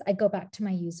boxes, I go back to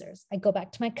my users. I go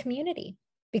back to my community,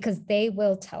 because they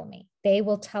will tell me, they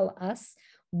will tell us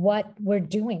what we're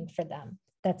doing for them.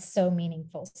 That's so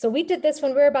meaningful. So we did this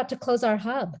when we were about to close our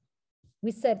hub.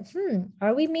 We said,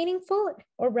 are we meaningful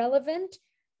or relevant?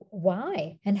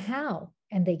 Why and how?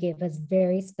 And they gave us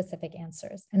very specific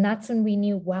answers. And that's when we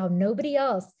knew, wow, nobody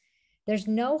else, there's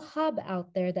no hub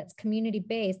out there that's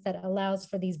community-based that allows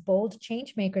for these bold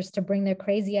change makers to bring their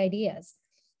crazy ideas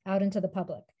out into the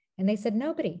public. And they said,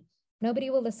 nobody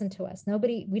will listen to us.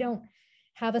 We don't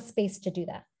have a space to do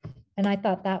that. And I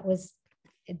thought that was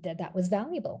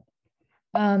valuable.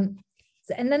 And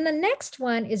then the next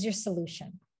one is your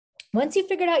solution. Once you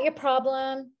figured out your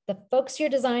problem, the folks you're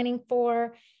designing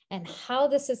for, and how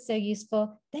this is so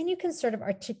useful, then you can sort of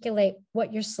articulate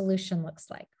what your solution looks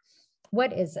like.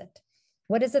 What is it?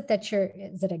 What is it that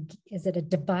is it a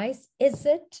device? Is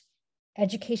it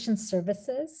education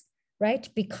services, right?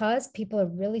 Because people are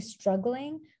really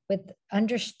struggling with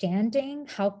understanding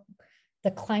how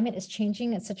the climate is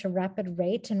changing at such a rapid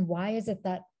rate. And why is it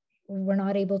that we're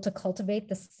not able to cultivate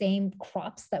the same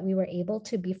crops that we were able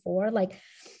to before? Like,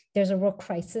 there's a real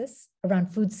crisis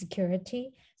around food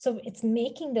security. So it's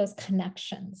making those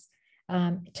connections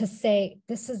to say,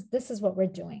 this is what we're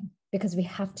doing, because we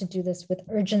have to do this with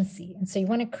urgency. And so you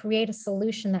want to create a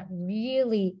solution that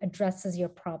really addresses your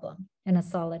problem in a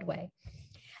solid way.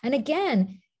 And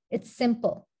again, it's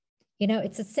simple. You know,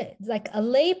 it's like a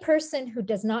lay person who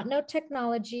does not know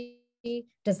technology,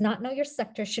 does not know your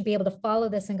sector, should be able to follow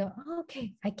this and go, oh,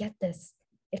 okay, I get this.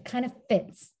 It kind of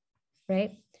fits,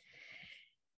 right?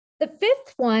 The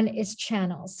fifth one is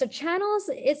channels. So channels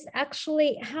is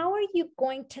actually, how are you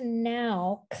going to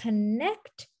now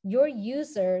connect your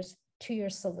users to your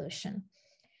solution?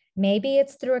 Maybe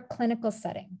it's through a clinical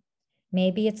setting.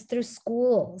 Maybe it's through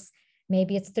schools.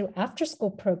 Maybe it's through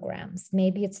after-school programs.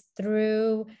 Maybe it's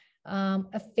through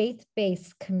a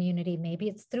faith-based community. Maybe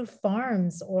it's through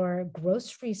farms or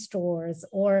grocery stores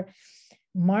or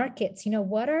markets. You know,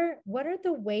 what are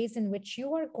the ways in which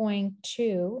you are going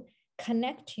to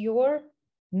connect your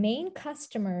main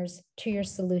customers to your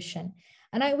solution?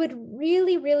 And I would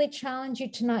really, really challenge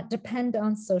you to not depend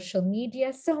on social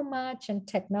media so much and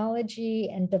technology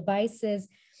and devices,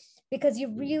 because you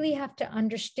really have to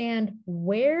understand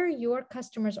where your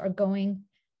customers are going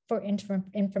for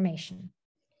information.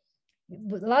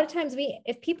 A lot of times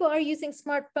if people are using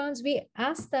smartphones, we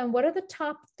ask them, what are the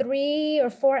top 3 or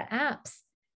 4 apps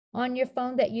on your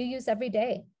phone that you use every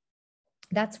day?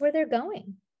 That's where they're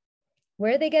going.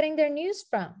 Where are they getting their news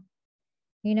from?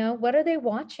 You know, what are they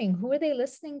watching? Who are they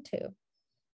listening to?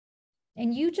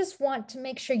 And you just want to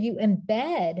make sure you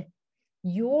embed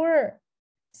your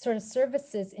sort of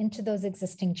services into those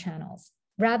existing channels,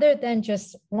 rather than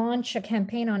just launch a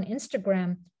campaign on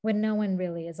Instagram when no one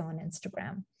really is on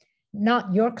Instagram,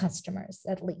 not your customers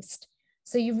at least.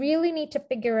 So you really need to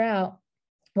figure out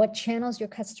what channels your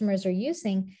customers are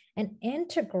using and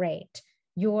integrate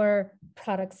your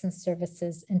products and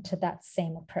services into that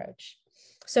same approach.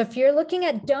 So if you're looking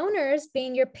at donors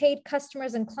being your paid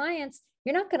customers and clients,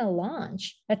 you're not going to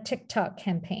launch a TikTok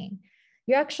campaign.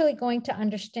 You're actually going to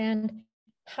understand,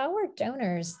 how are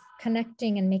donors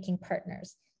connecting and making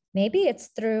partners? Maybe it's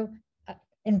through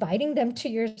inviting them to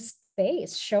your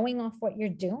space, showing off what you're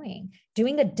doing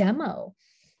a demo,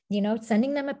 you know,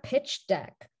 sending them a pitch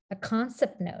deck, a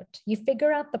concept note. You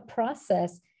figure out the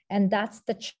process, and that's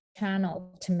the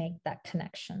channel to make that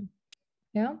connection.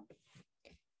 Yeah.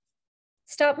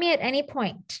 Stop me at any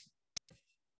point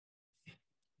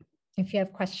if you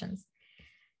have questions.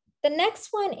 The next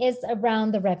one is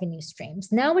around the revenue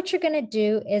streams. Now what you're going to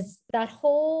do is that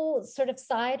whole sort of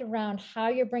side around how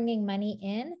you're bringing money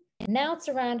in. Now it's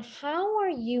around, how are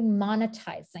you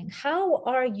monetizing? How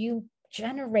are you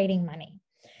generating money?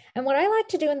 And what I like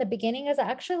to do in the beginning is I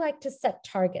actually like to set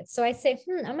targets. So I say,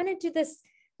 I'm going to do this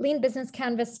lean business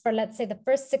canvas for, let's say, the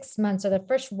first 6 months or the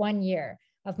first 1 year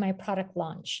of my product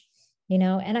launch, you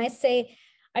know, and I say,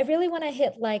 I really want to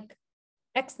hit like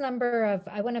X number of,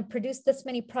 I want to produce this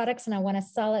many products and I want to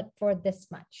sell it for this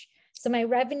much. So my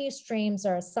revenue streams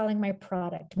are selling my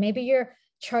product. Maybe you're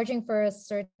charging for a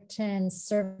certain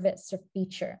service or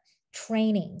feature,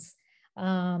 trainings,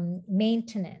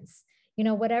 maintenance, you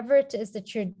know, whatever it is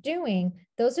that you're doing,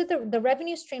 those are the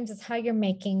revenue streams, is how you're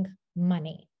making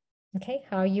money. Okay,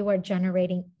 how you are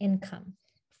generating income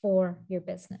for your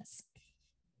business.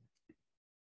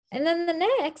 And then the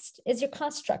next is your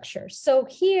cost structure. So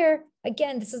here,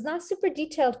 again, this is not super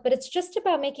detailed, but it's just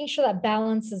about making sure that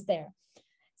balance is there.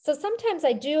 So sometimes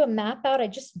I do a map out, I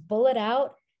just bullet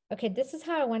out, okay, this is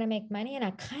how I want to make money, and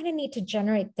I kind of need to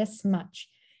generate this much.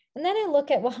 And then I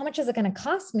look at, well, how much is it going to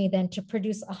cost me then to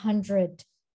produce 100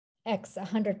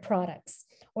 products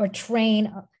or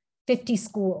train 50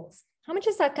 schools? How much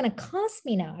is that going to cost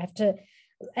me now? I have to,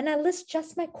 and I list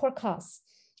just my core costs,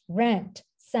 rent,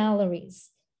 salaries,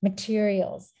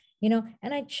 materials, you know,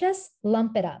 and I just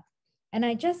lump it up and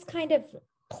I just kind of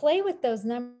play with those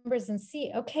numbers and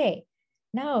see, okay,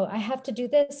 now I have to do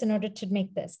this in order to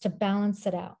make this, to balance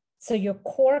it out. So your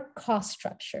core cost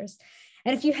structures.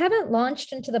 And if you haven't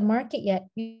launched into the market yet,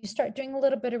 you start doing a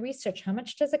little bit of research. How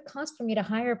much does it cost for me to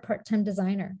hire a part-time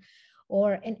designer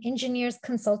or an engineer's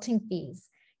consulting fees?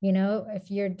 You know,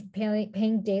 if you're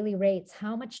paying daily rates,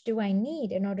 how much do I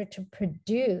need in order to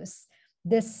produce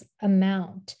this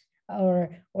amount or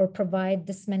provide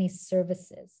this many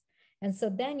services? And so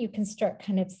then you can start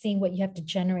kind of seeing what you have to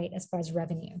generate as far as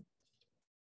revenue.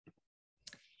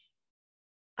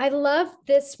 I love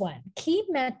this one. Key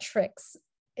metrics,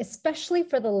 especially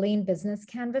for the lean business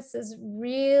canvas, is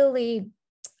really,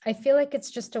 I feel like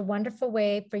it's just a wonderful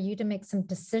way for you to make some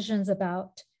decisions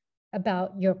about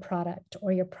your product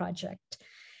or your project.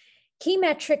 Key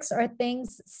metrics are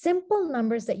things, simple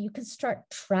numbers that you can start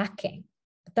tracking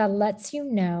that lets you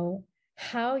know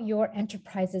how your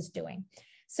enterprise is doing.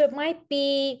 So it might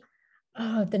be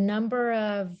the number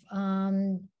of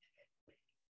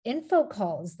info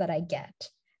calls that I get,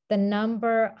 the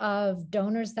number of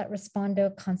donors that respond to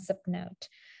a concept note,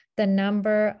 the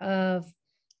number of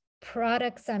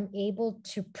products I'm able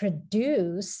to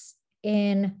produce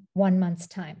in 1 month's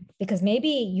time. Because maybe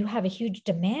you have a huge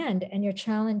demand and your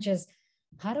challenge is,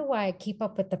 how do I keep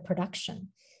up with the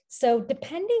production? So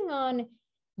depending on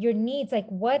your needs, like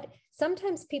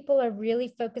sometimes people are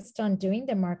really focused on doing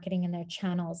their marketing in their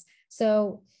channels.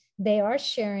 So they are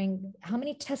sharing how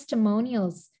many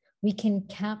testimonials we can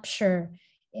capture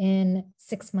in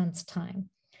 6 months' time.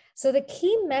 So the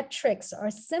key metrics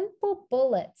are simple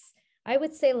bullets. I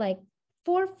would say like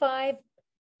 4 or 5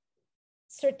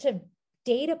 sort of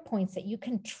data points that you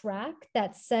can track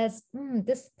that says,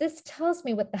 this tells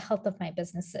me what the health of my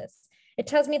business is. It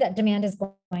tells me that demand is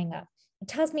going up. It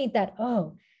tells me that,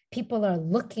 people are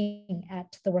looking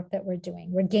at the work that we're doing.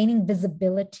 We're gaining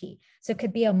visibility. So it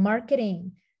could be a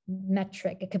marketing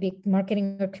metric. It could be a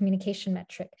marketing or communication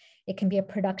metric. It can be a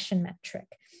production metric.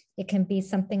 It can be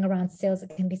something around sales.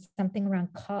 It can be something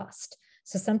around cost.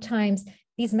 So sometimes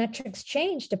these metrics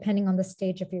change depending on the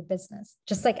stage of your business.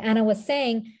 Just like Anna was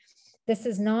saying, this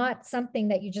is not something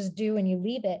that you just do and you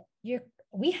leave it.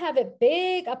 We have it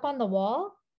big up on the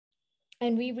wall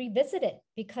and we revisit it,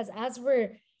 because as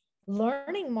we're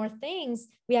learning more things,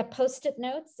 we have Post-it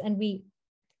notes and we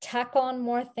tack on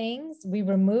more things, we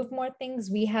remove more things,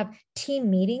 we have team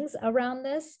meetings around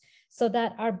this so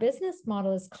that our business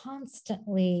model is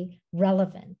constantly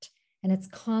relevant and it's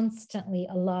constantly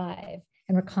alive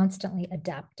and we're constantly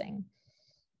adapting.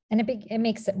 And it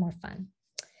makes it more fun.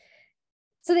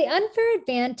 So the unfair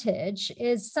advantage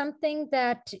is something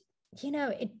that,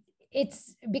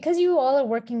 it's because you all are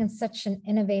working in such an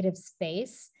innovative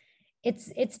space.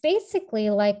 It's basically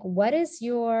like, what is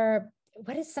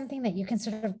something that you can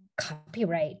sort of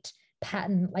copyright,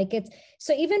 patent?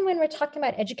 So even when we're talking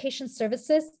about education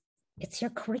services, it's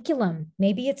your curriculum.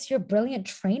 Maybe it's your brilliant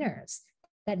trainers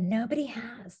that nobody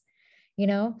has,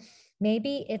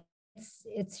 maybe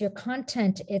it's your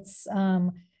content. It's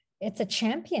a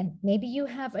champion. Maybe you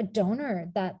have a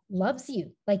donor that loves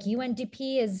you, like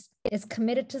UNDP is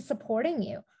committed to supporting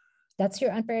you. That's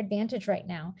your unfair advantage right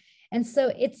now. And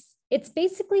so it's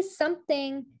basically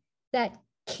something that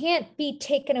can't be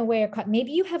taken away or caught.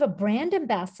 Maybe you have a brand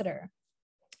ambassador,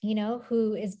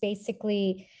 who is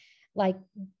basically like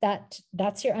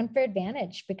that's your unfair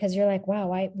advantage, because you're like,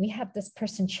 wow, we have this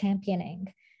person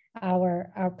championing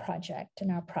our project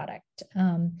and our product.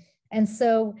 And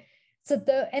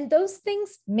those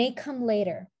things may come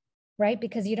later, right?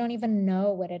 Because you don't even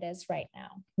know what it is right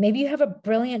now. Maybe you have a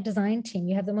brilliant design team.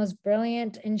 You have the most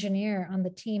brilliant engineer on the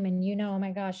team, and oh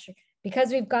my gosh,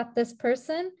 because we've got this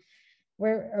person,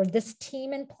 or this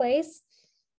team in place,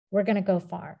 we're going to go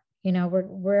far.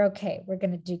 We're okay. We're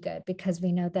going to do good because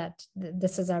we know that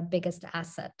this is our biggest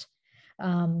asset.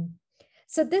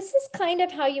 So this is kind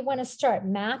of how you want to start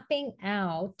mapping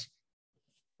out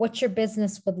what your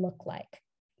business would look like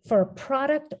for a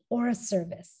product or a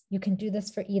service. You can do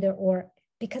this for either or,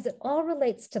 because it all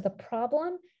relates to the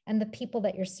problem and the people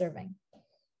that you're serving,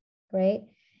 right?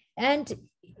 And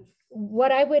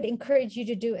what I would encourage you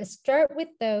to do is start with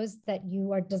those that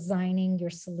you are designing your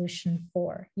solution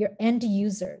for, your end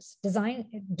users.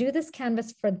 Do this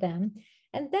canvas for them.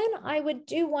 And then I would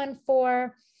do one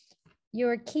for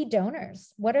your key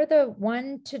donors. What are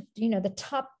the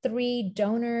top 3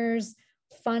 donors,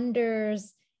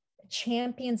 funders,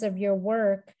 champions of your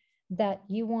work that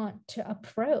you want to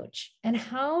approach? And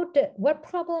what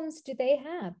problems do they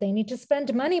have? They need to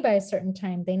spend money by a certain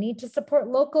time. They need to support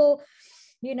local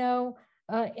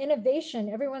innovation.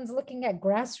 Everyone's looking at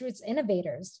grassroots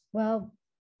innovators. Well,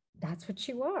 that's what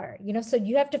you are, so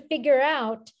you have to figure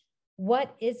out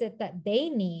what is it that they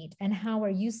need and how are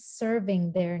you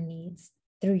serving their needs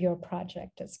through your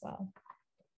project as well.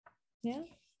 Yeah.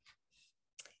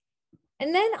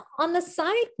 And then on the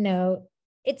side note,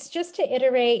 it's just to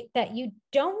iterate that you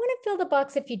don't want to fill the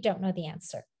box if you don't know the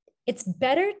answer. It's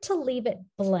better to leave it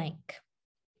blank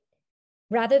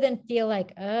rather than feel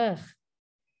like,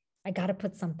 I got to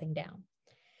put something down.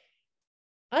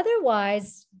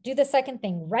 Otherwise, do the second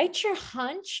thing, write your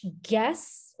hunch,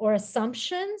 guess, or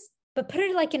assumptions, but put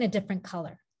it like in a different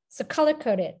color. So color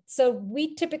code it. So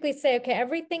we typically say, okay,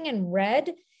 everything in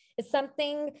red is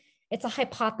something, it's a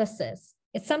hypothesis.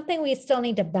 It's something we still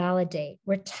need to validate.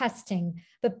 We're testing,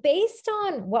 but based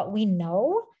on what we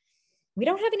know, we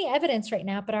don't have any evidence right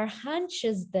now, but our hunch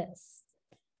is this.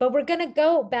 But we're going to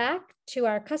go back to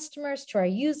our customers, to our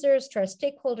users, to our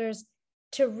stakeholders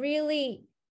to really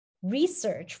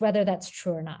research whether that's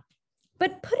true or not.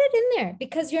 But put it in there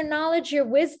because your knowledge, your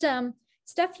wisdom,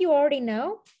 stuff you already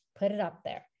know, put it up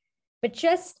there. But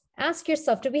just ask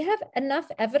yourself, do we have enough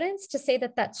evidence to say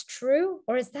that that's true?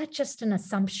 Or is that just an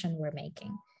assumption we're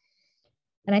making?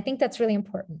 And I think that's really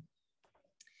important.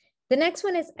 The next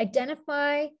one is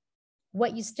identify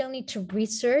what you still need to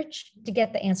research to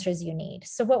get the answers you need.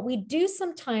 So what we do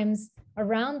sometimes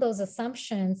around those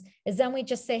assumptions is then we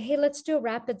just say, hey, let's do a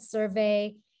rapid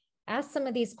survey, ask some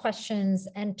of these questions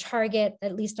and target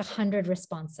at least 100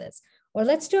 responses. Or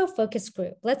let's do a focus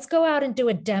group. Let's go out and do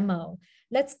a demo.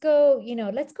 Let's go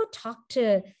talk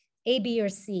to A, B, or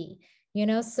C,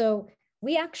 so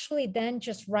we actually then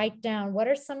just write down what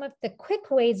are some of the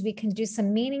quick ways we can do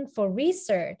some meaningful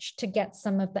research to get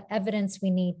some of the evidence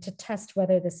we need to test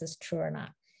whether this is true or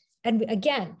not. And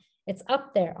again, it's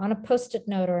up there on a Post-it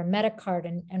note or a meta card,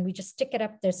 and we just stick it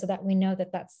up there so that we know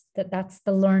that that's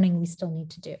the learning we still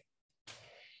need to do.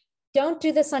 Don't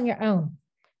do this on your own.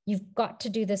 You've got to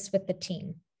do this with the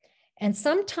team. And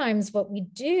sometimes what we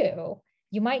do,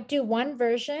 you might do one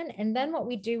version, and then what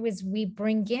we do is we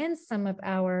bring in some of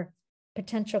our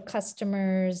potential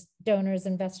customers, donors,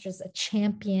 investors, a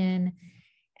champion,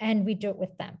 and we do it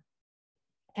with them.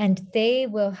 And they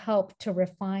will help to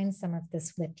refine some of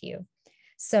this with you.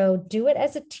 So do it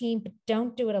as a team, but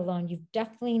don't do it alone. You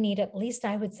definitely need at least,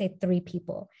 I would say, 3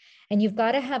 people. And you've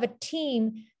got to have a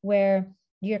team where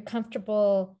you're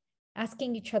comfortable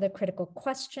asking each other critical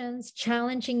questions,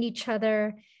 challenging each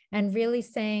other, and really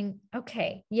saying,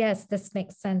 okay, yes, this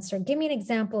makes sense. Or give me an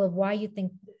example of why you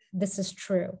think this is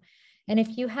true. And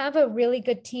if you have a really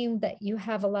good team that you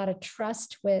have a lot of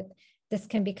trust with, this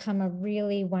can become a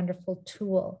really wonderful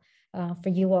tool for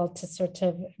you all to sort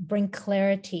of bring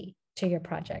clarity to your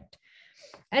project.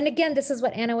 And again, this is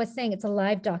what Anna was saying, it's a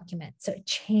live document, so it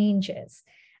changes.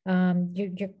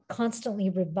 You're constantly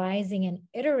revising and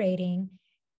iterating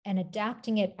and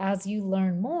adapting it as you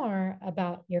learn more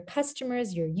about your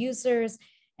customers, your users,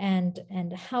 and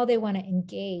how they want to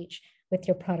engage with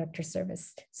your product or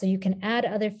service. So you can add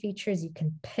other features, you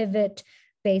can pivot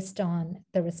based on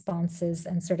the responses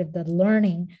and sort of the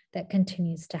learning that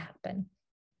continues to happen.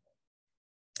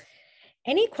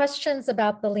 Any questions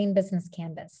about the Lean Business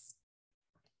Canvas?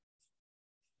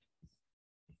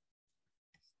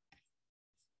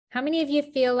 How many of you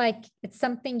feel like it's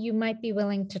something you might be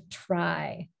willing to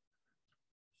try?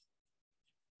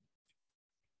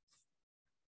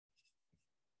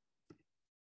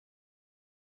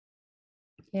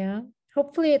 Yeah,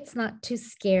 hopefully it's not too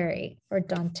scary or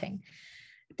daunting.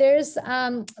 There's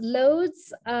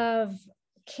loads of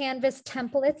Canvas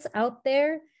templates out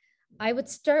there. I would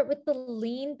start with the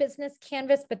Lean Business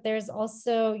Canvas, but there's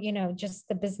also, just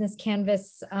the Business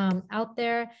Canvas out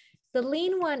there. The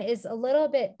Lean one is a little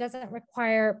bit, doesn't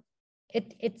require,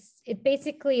 it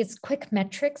basically is quick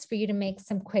metrics for you to make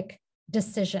some quick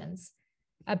decisions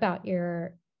about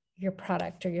your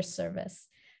product or your service.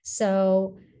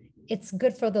 So it's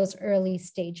good for those early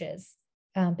stages,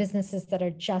 businesses that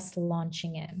are just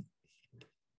launching in.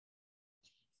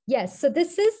 Yes, so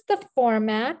this is the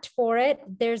format for it.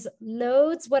 There's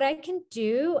loads. What I can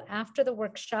do after the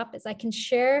workshop is I can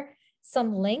share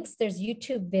some links. There's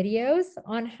YouTube videos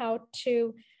on how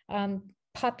to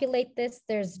populate this.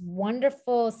 There's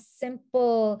wonderful,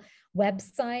 simple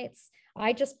websites.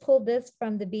 I just pulled this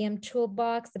from the BM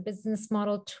Toolbox, the Business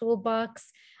Model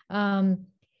Toolbox.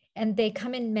 And they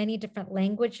come in many different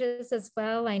languages as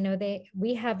well. I know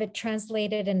we have it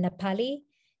translated in Nepali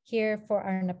here for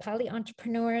our Nepali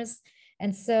entrepreneurs.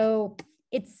 And so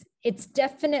it's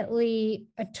definitely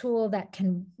a tool that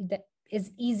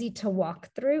is easy to walk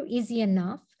through, easy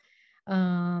enough.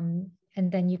 And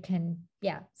then you can,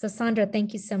 So Sandra,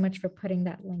 thank you so much for putting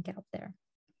that link out there.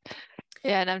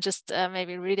 Yeah, and I'm just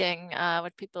maybe reading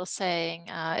what people are saying.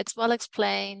 It's well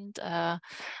explained, and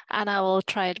I will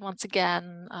try it once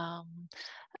again.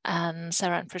 And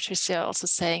Sarah and Patricia also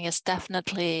saying it's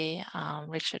definitely,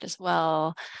 Richard as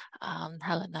well,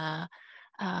 Helena.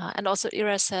 And also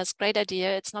Ira says, great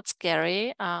idea, it's not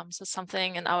scary. So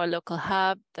something in our local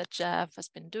hub that Jeff has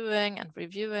been doing and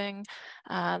reviewing.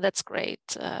 That's great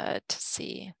to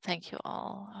see. Thank you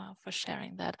all for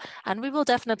sharing that. And we will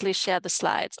definitely share the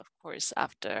slides, of course,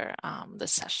 after the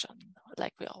session,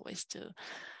 like we always do.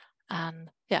 And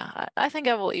yeah, I think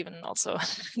I will even also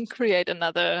create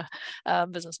another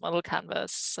business model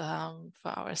canvas for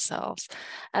ourselves.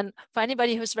 And for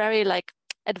anybody who's very like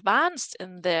advanced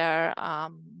in their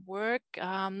work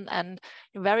and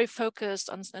very focused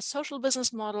on a social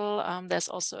business model, there's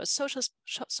also a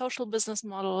social business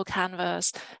model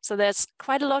canvas. So there's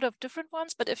quite a lot of different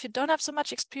ones, but if you don't have so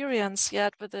much experience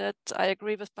yet with it, I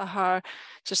agree with Bahar,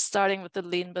 just starting with the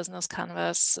lean business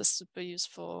canvas is super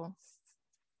useful.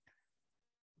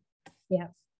 Yeah.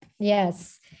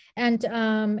 Yes. And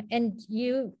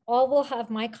you all will have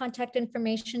my contact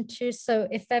information too. So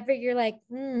if ever you're like,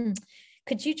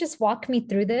 could you just walk me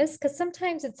through this? Because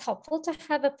sometimes it's helpful to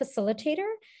have a facilitator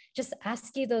just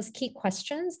ask you those key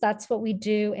questions. That's what we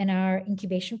do in our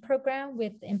incubation program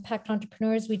with impact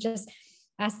entrepreneurs. We just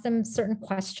ask them certain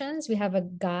questions. We have a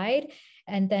guide,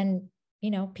 and then,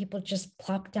 people just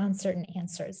plop down certain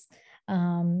answers.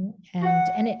 And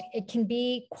it can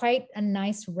be quite a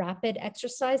nice rapid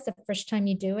exercise the first time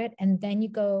you do it. And then you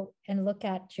go and look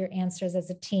at your answers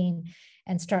as a team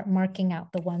and start marking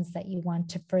out the ones that you want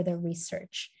to further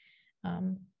research.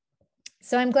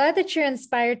 So I'm glad that you're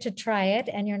inspired to try it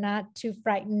and you're not too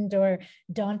frightened or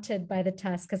daunted by the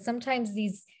task, because sometimes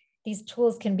these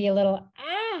tools can be a little,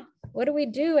 what do we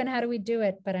do and how do we do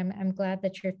it? But I'm glad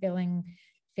that you're feeling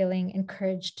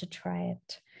encouraged to try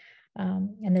it.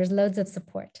 And there's loads of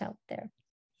support out there.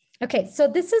 Okay, so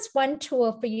this is one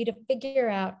tool for you to figure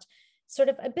out sort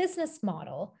of a business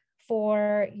model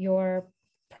for your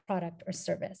product or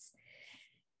service.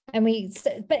 And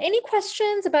but any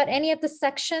questions about any of the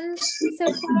sections so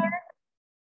far?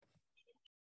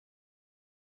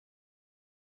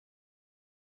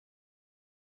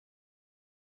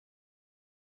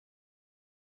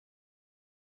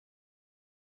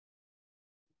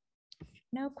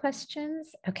 No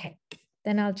questions? Okay,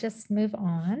 then I'll just move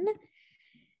on.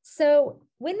 So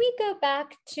when we go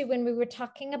back to when we were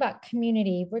talking about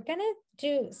community, we're going to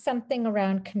do something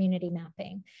around community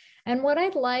mapping. And what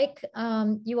I'd like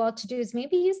you all to do is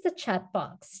maybe use the chat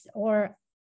box or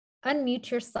unmute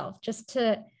yourself just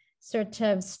to sort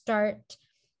of start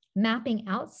mapping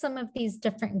out some of these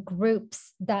different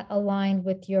groups that align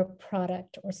with your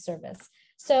product or service.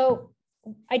 So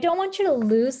I don't want you to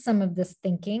lose some of this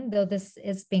thinking, though this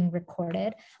is being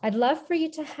recorded. I'd love for you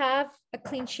to have a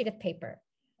clean sheet of paper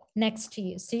next to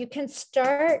you, so you can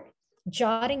start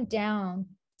jotting down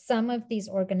some of these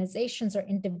organizations or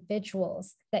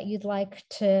individuals that you'd like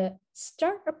to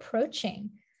start approaching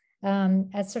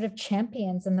as sort of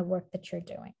champions in the work that you're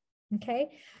doing. Okay,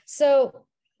 so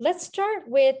let's start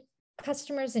with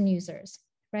customers and users,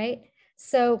 right?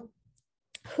 So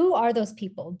who are those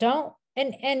people? Don't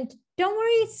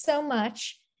worry so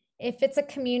much if it's a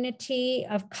community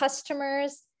of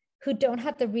customers who don't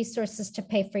have the resources to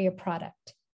pay for your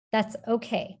product. That's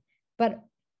okay, but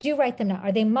do write them down.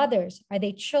 Are they mothers? Are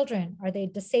they children? Are they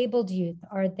disabled youth?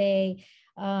 Are they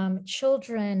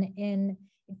children in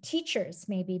teachers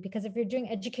maybe? Because if you're doing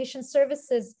education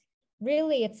services,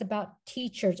 really it's about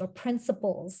teachers or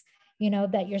principals,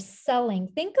 that you're selling.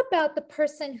 Think about the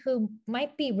person who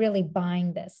might be really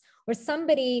buying this, or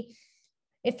somebody,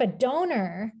 if a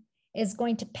donor is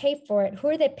going to pay for it, who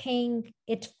are they paying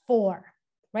it for?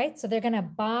 Right? So they're going to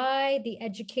buy the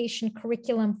education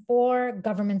curriculum for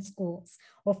government schools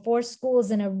or for schools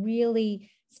in a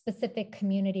really specific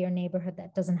community or neighborhood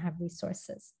that doesn't have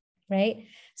resources, right?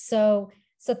 So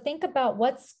think about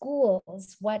what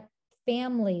schools, what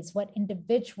families, what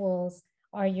individuals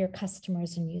are your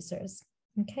customers and users,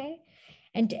 okay?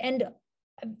 And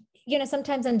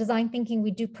sometimes in design thinking,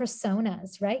 we do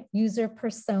personas, right? User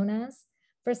personas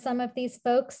for some of these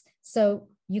folks. So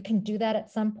you can do that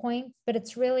at some point, but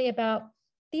it's really about,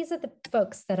 these are the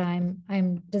folks that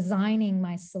I'm designing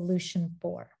my solution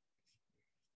for.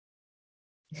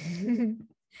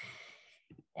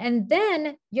 And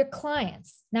then your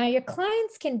clients. Now your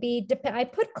clients can be, I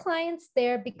put clients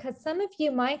there because some of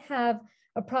you might have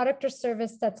a product or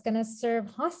service that's going to serve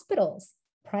hospitals,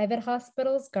 private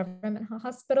hospitals, government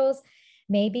hospitals.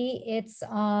 Maybe it's,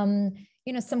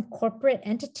 some corporate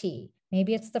entity.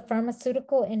 Maybe it's the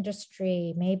pharmaceutical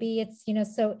industry. Maybe it's,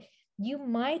 so you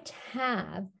might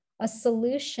have a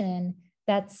solution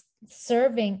that's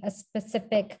serving a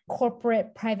specific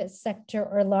corporate, private sector,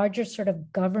 or larger sort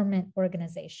of government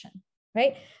organization,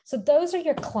 right? So those are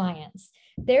your clients.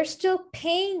 They're still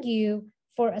paying you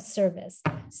for a service.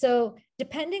 So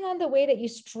depending on the way that you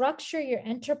structure your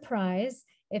enterprise,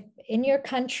 if in your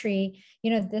country,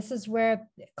 this is where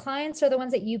clients are the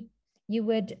ones that you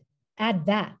would add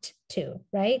VAT to,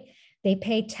 right? They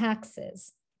pay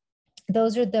taxes.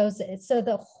 Those are those. So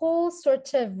the whole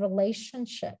sort of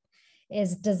relationship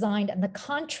is designed, and the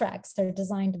contracts are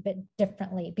designed a bit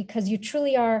differently because you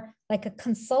truly are like a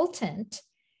consultant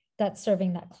that's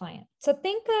serving that client. So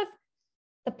think of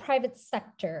the private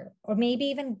sector, or maybe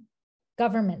even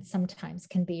government sometimes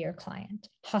can be your client,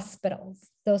 hospitals,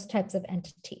 those types of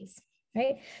entities,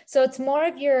 right? So it's more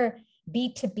of your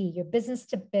B2B, your business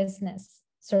to business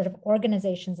sort of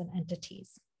organizations and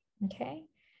entities, okay?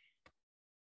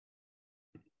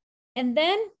 And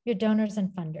then your donors and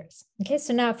funders. Okay,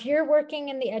 so now if you're working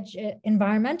in the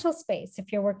environmental space,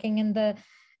 if you're working in the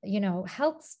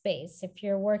health space, if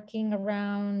you're working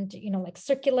around, like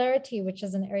circularity, which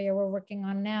is an area we're working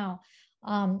on now,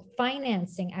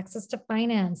 financing, access to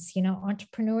finance,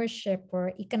 entrepreneurship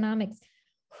or economics,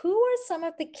 who are some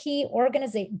of the key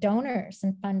donors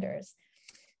and funders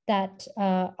that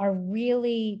are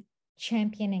really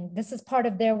championing? This is part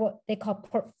of their, what they call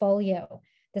portfolio.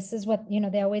 This is what,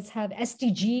 they always have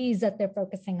SDGs that they're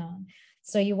focusing on.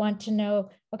 So you want to know,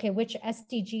 okay, which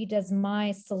SDG does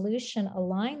my solution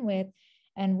align with,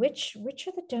 and which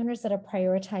are the donors that are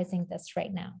prioritizing this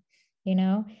right now?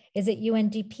 Is it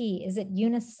UNDP? Is it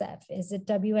UNICEF? Is it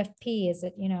WFP? Is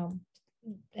it,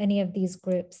 any of these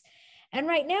groups? And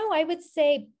right now I would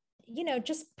say,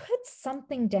 just put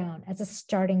something down as a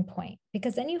starting point,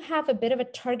 because then you have a bit of a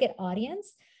target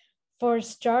audience for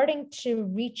starting to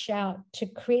reach out to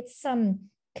create some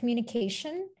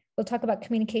communication. We'll talk about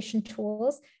communication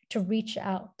tools to reach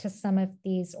out to some of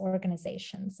these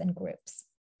organizations and groups.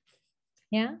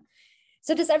 Yeah.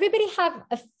 So does everybody have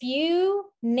a few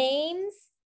names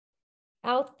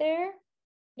out there?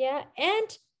 Yeah.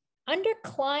 And under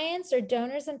clients or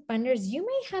donors and funders, you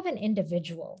may have an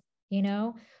individual,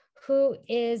 who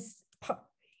is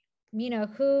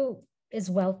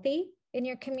wealthy in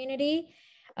your community.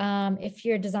 If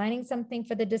you're designing something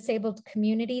for the disabled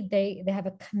community, they have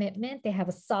a commitment, they have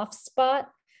a soft spot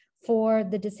for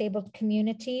the disabled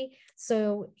community.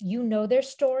 So their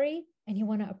story and you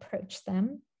want to approach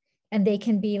them, and they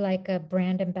can be like a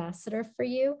brand ambassador for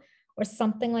you or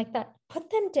something like that. Put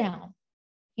them down.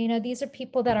 These are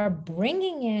people that are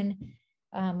bringing in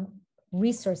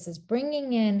resources,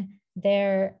 bringing in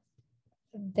their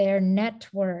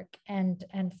network and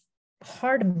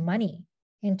hard money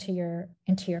into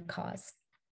your cause.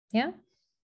 Yeah.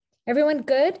 Everyone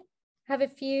good? Have a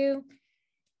few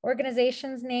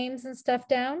organizations, names and stuff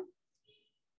down?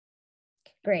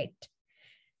 Great.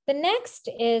 The next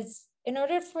is, in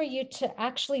order for you to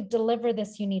actually deliver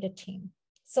this, you need a team.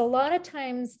 So a lot of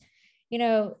times,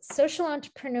 social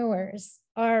entrepreneurs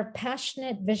are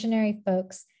passionate, visionary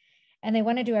folks, and they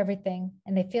want to do everything,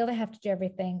 and they feel they have to do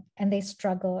everything, and they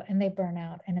struggle and they burn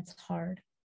out, and it's hard.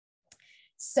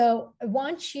 So I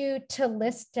want you to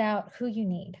list out who you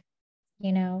need,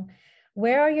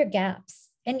 where are your gaps?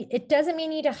 And it doesn't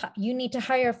mean you need to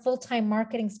hire a full-time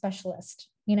marketing specialist,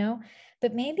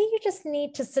 but maybe you just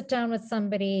need to sit down with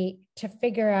somebody to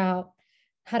figure out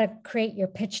how to create your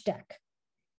pitch deck.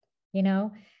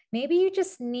 Maybe you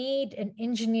just need an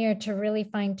engineer to really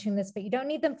fine tune this, but you don't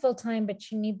need them full-time, but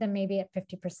you need them maybe at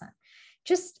 50%.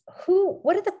 Just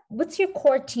what's your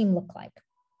core team look like?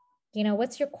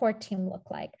 What's your core team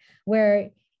look like,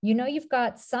 where you've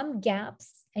got some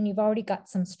gaps and you've already got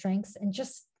some strengths, and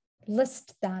just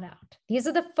list that out. These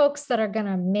are the folks that are going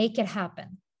to make it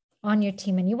happen on your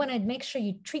team, and you want to make sure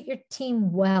you treat your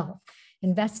team well,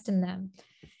 invest in them,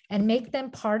 and make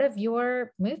them part of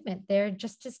your movement. They're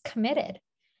just as committed.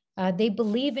 They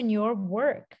believe in your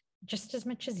work just as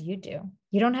much as you do.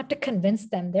 You don't have to convince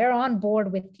them. They're on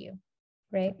board with you,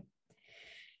 right?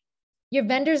 Your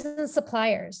vendors and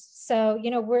suppliers. So,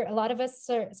 a lot of us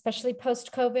are, especially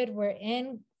post-COVID, we're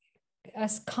in a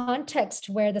context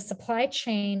where the supply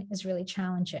chain is really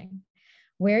challenging.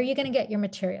 Where are you going to get your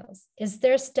materials? Is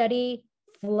there steady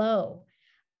flow?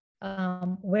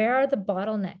 Where are the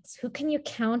bottlenecks? Who can you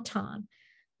count on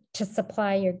to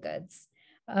supply your goods?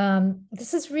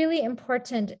 This is really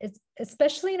important,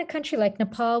 especially in a country like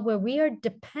Nepal, where we are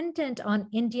dependent on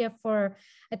India for,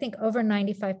 I think, over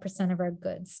 95% of our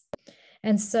goods.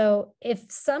 And so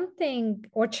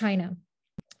or China,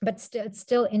 but it's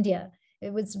still India.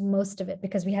 It was most of it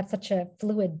because we had such a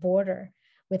fluid border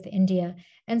with India.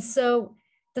 And so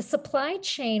the supply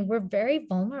chain, we're very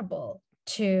vulnerable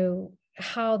to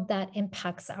how that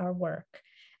impacts our work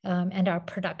and our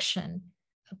production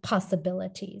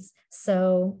possibilities.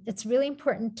 So it's really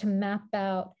important to map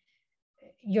out,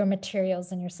 your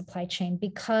materials and your supply chain,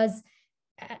 because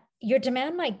your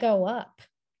demand might go up,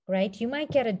 right? You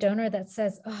might get a donor that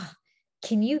says, oh,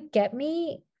 can you get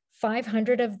me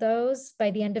 500 of those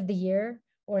by the end of the year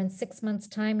or in 6 months'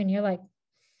 time? And you're like,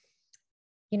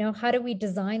 you know, how do we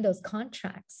design those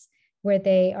contracts where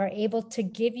they are able to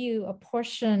give you a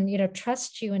portion, you know,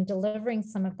 trust you in delivering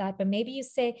some of that? But maybe you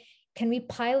say, can we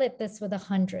pilot this with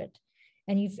 100?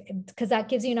 And because that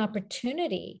gives you an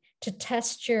opportunity to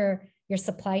test your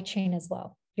supply chain as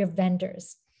well, your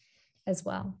vendors as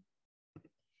well.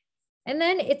 And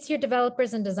then it's your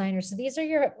developers and designers. So these are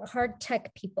your hard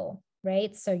tech people,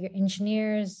 right? So your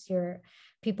engineers, your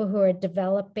people who are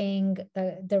developing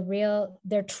they're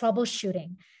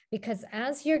troubleshooting. Because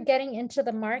as you're getting into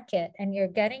the market and you're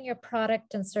getting your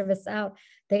product and service out,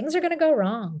 things are going to go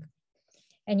wrong.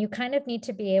 And you kind of need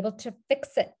to be able to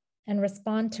fix it and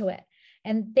respond to it.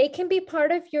 And they can be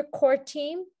part of your core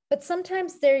team, but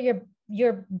sometimes they're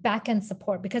your back-end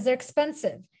support because they're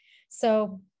expensive.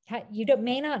 So you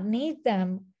may not need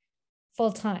them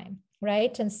full-time,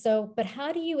 right? And so, but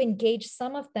how do you engage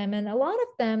some of them? And a lot of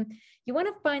them, you want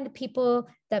to find the people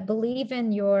that believe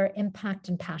in your impact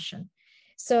and passion.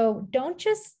 So don't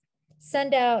just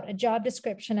send out a job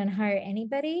description and hire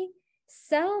anybody.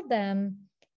 Sell them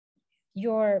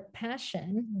your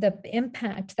passion, the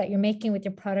impact that you're making with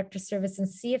your product or service, and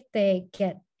see if they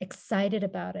get excited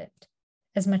about it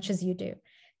as much as you do.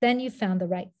 Then you found the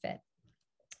right fit,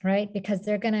 right? Because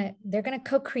they're gonna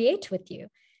co-create with you.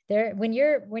 When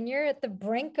you're at the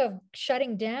brink of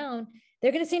shutting down,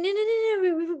 they're gonna say,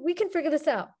 no, we can figure this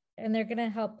out, and they're gonna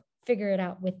help figure it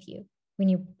out with you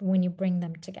when you bring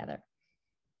them together.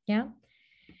 Yeah.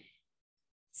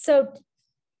 So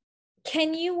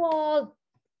can you all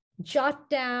jot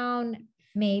down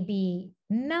maybe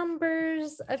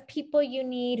numbers of people you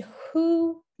need,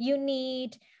 who you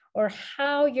need, or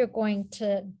how you're going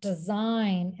to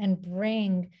design and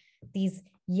bring these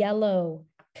yellow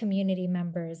community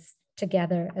members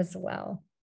together as well?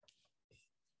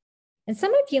 And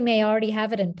some of you may already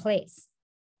have it in place.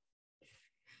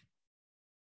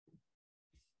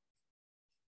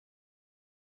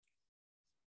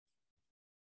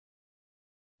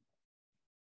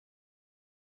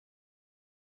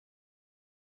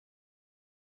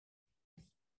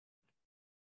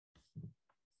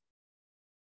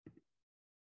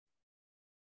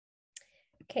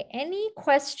 Okay, any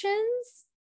questions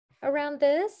around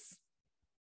this?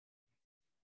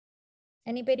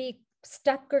 Anybody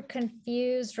stuck or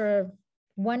confused or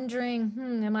wondering,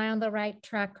 am I on the right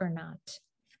track or not?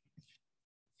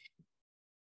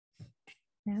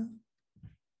 No?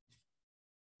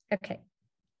 Okay.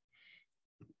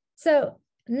 So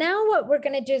now what we're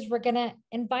going to do is we're going to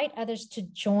invite others to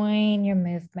join your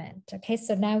movement. Okay,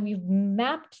 so now we've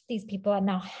mapped these people out.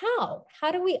 Now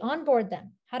how do we onboard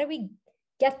them? How do we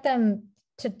get them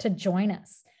to join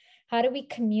us? How do we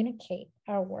communicate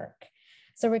our work?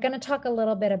 So we're going to talk a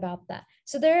little bit about that.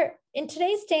 So in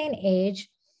today's day and age,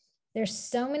 there's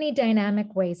so many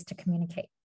dynamic ways to communicate,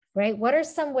 right? What are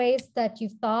some ways that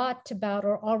you've thought about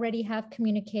or already have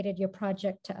communicated your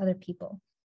project to other people?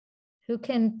 Who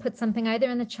can put something either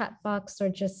in the chat box or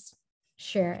just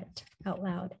share it out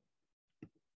loud?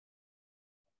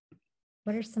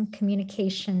 What are some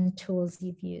communication tools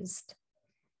you've used?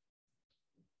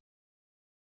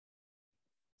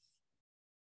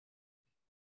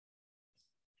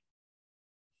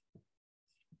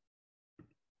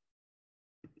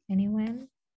 Anyone?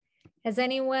 Has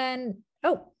anyone?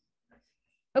 Oh,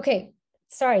 okay.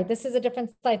 Sorry, this is a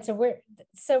different slide. So we're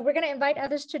going to invite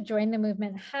others to join the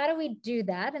movement. How do we do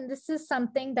that? And this is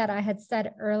something that I had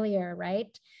said earlier,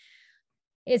 right?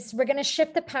 We're going to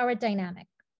shift the power dynamic.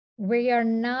 We are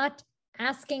not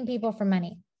asking people for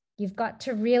money. You've got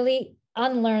to really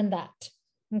unlearn that,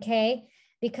 okay?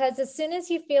 Because as soon as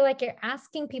you feel like you're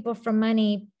asking people for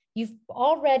money, you've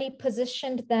already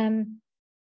positioned them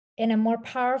in a more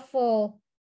powerful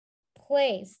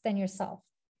place than yourself.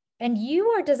 And you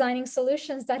are designing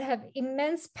solutions that have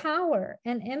immense power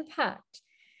and impact.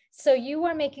 So you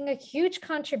are making a huge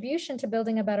contribution to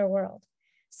building a better world.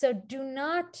 So do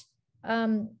not,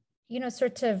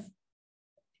 sort of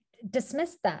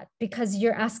dismiss that because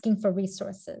you're asking for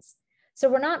resources. So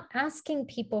we're not asking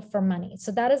people for money.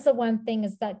 So that is the one thing,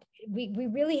 is that we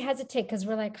really hesitate because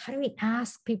we're like, how do we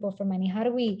ask people for money? How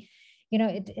do we,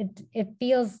 it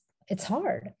feels, it's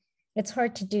hard. It's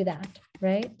hard to do that,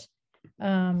 right?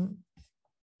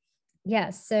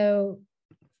 So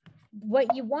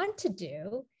what you want to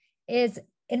do is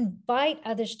invite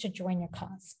others to join your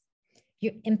cause,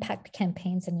 your impact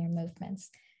campaigns and your movements.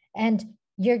 And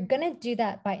you're going to do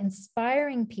that by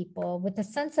inspiring people with a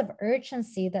sense of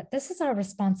urgency that this is our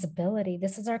responsibility.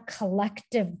 This is our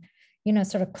collective,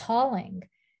 sort of calling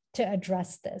to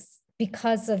address this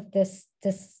because of this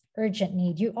urgent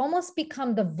need. You almost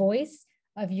become the voice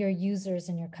of your users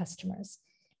and your customers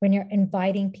when you're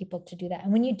inviting people to do that.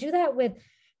 And when you do that with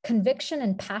conviction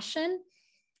and passion,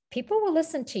 people will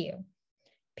listen to you.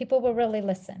 People will really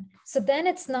listen. So then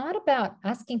it's not about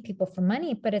asking people for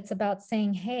money, but it's about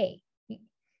saying, hey,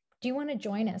 do you want to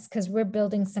join us? Because we're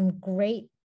building some great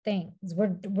things.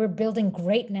 We're building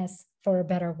greatness for a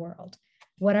better world,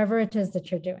 whatever it is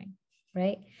that you're doing,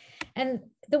 right? And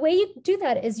the way you do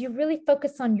that is you really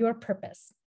focus on your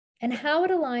purpose and how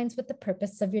it aligns with the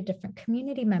purpose of your different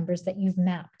community members that you've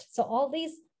mapped. So all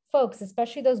these folks,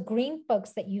 especially those green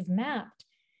folks that you've mapped,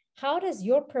 how does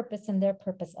your purpose and their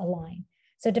purpose align?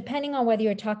 So depending on whether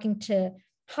you're talking to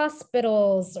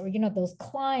hospitals or, those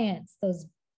clients,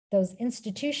 those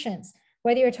institutions,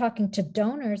 whether you're talking to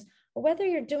donors or whether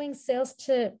you're doing sales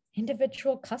to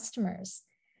individual customers,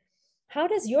 how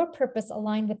does your purpose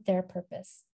align with their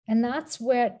purpose? And that's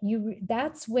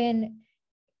when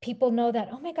people know that,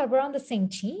 oh my God, we're on the same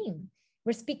team.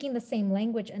 We're speaking the same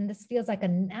language. And this feels like a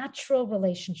natural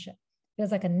relationship,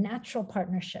 feels like a natural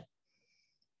partnership.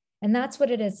 And that's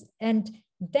what it is. And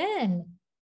then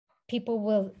people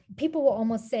will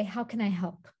almost say, how can I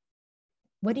help?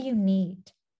 What do you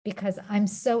need? Because I'm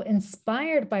so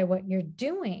inspired by what you're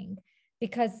doing,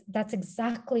 because that's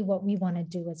exactly what we want to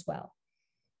do as well.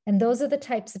 And those are the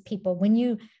types of people. When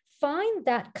you find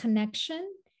that connection,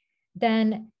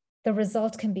 then the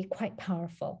result can be quite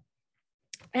powerful.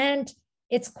 And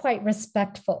it's quite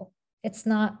respectful. It's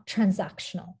not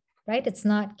transactional, right? It's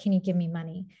not, can you give me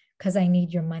money because I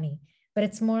need your money? But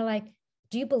it's more like,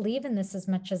 do you believe in this as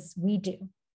much as we do?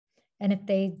 And if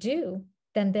they do,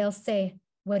 then they'll say,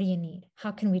 what do you need?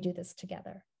 How can we do this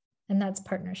together? And that's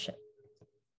partnership.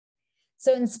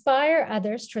 So inspire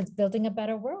others towards building a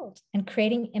better world and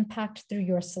creating impact through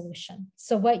your solution.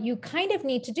 So what you kind of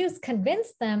need to do is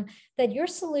convince them that your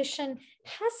solution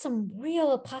has some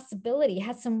real possibility,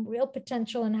 has some real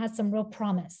potential, and has some real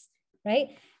promise,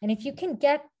 right? And if you can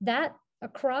get that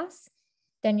across,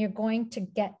 then you're going to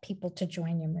get people to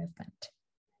join your movement.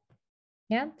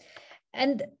 Yeah.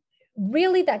 And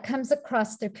really that comes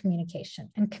across through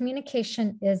communication, and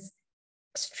communication is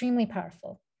extremely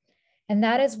powerful. And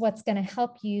that is what's going to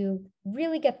help you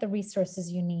really get the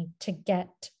resources you need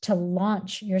to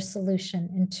launch your solution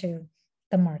into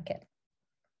the market.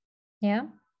 Yeah.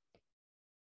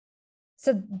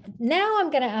 So now I'm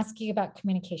going to ask you about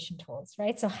communication tools,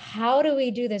 right? So how do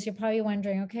we do this? You're probably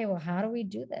wondering, okay, well, how do we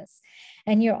do this?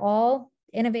 And you're all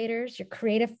innovators, you're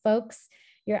creative folks,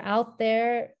 you're out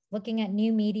there looking at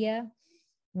new media.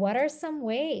 What are some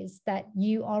ways that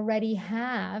you already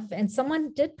have? And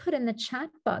someone did put in the chat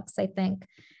box, I think,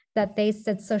 that they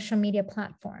said social media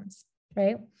platforms,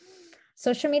 right?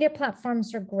 Social media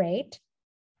platforms are great.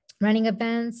 Running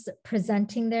events,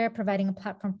 presenting there, providing a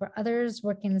platform for others,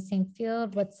 working in the same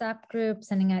field, WhatsApp group,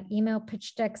 sending out email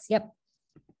pitch decks. Yep.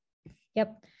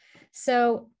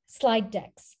 So slide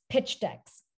decks, pitch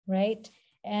decks, right?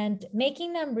 And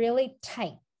making them really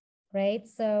tight, right?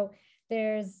 So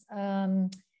there's,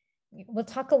 we'll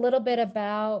talk a little bit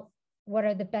about what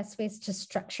are the best ways to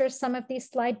structure some of these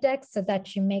slide decks so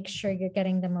that you make sure you're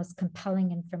getting the most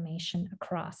compelling information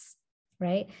across,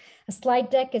 right? A slide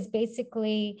deck is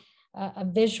basically a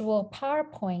visual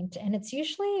PowerPoint, and it's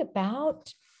usually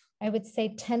about, I would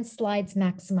say, 10 slides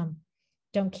maximum.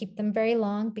 Don't keep them very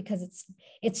long because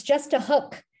it's just a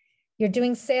hook. You're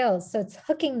doing sales, so it's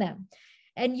hooking them.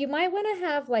 And you might want to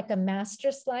have like a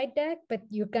master slide deck, but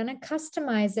you're going to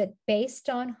customize it based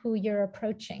on who you're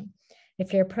approaching.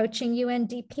 If you're approaching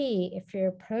UNDP, if you're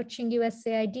approaching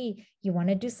USAID, you want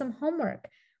to do some homework.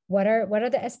 What are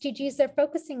the SDGs they're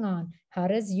focusing on? How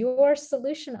does your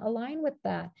solution align with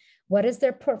that? What is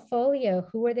their portfolio?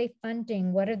 Who are they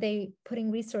funding? What are they putting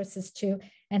resources to?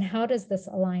 And how does this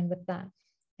align with that?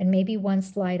 And maybe one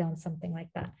slide on something like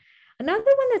that. Another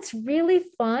one that's really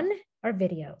fun are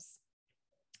videos.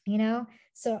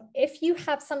 So if you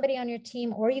have somebody on your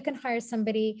team, or you can hire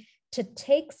somebody to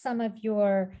take some of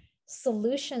your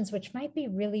solutions, which might be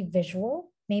really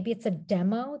visual. Maybe it's a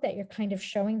demo that you're kind of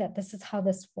showing that this is how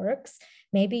this works.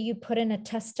 Maybe you put in a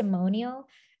testimonial,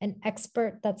 an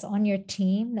expert that's on your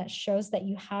team that shows that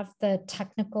you have the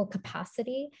technical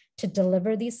capacity to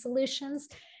deliver these solutions.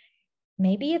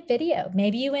 Maybe a video,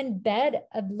 maybe you embed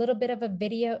a little bit of a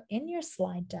video in your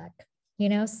slide deck.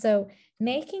 So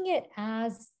making it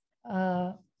as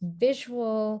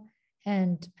visual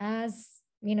and as,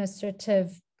 sort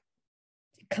of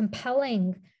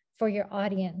compelling for your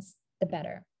audience the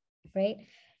better, right?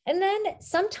 And then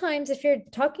sometimes if you're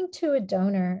talking to a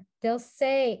donor, they'll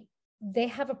say they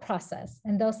have a process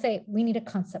and they'll say, we need a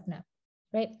concept note,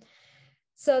 right?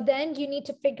 So then you need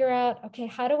to figure out, okay,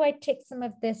 how do I take some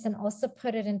of this and also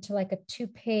put it into like a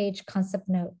 2-page concept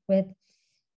note with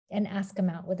an ask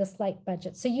amount with a slight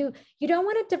budget. So you don't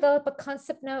want to develop a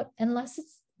concept note unless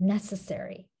it's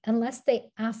necessary, unless they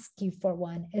ask you for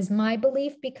one, is my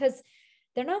belief, because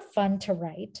they're not fun to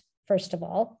write, first of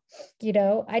all. You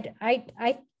know,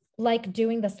 I like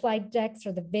doing the slide decks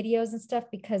or the videos and stuff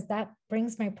because that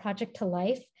brings my project to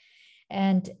life.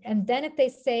 And then if they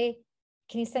say,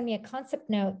 can you send me a concept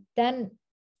note? Then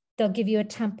they'll give you a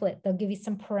template. They'll give you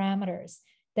some parameters.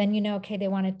 Then you know, okay, they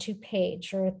want a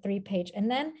 2-page or a 3-page.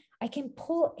 And then I can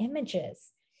pull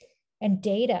images and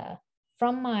data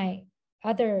from my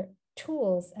other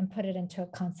tools and put it into a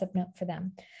concept note for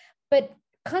them. But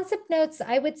concept notes,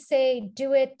 I would say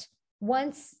do it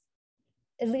once,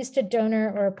 at least a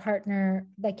donor or a partner,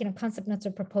 like, you know, concept notes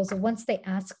or proposal, once they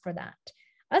ask for that.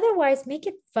 Otherwise, make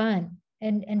it fun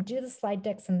and do the slide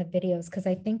decks and the videos, because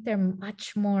I think they're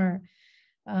much more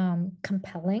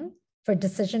compelling for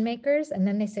decision makers. And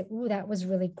then they say, ooh, that was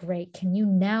really great. Can you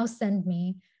now send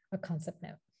me a concept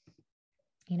note?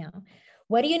 You know,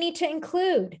 what do you need to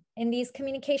include in these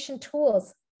communication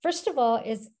tools? First of all,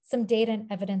 is some data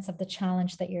and evidence of the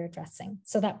challenge that you're addressing.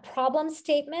 So that problem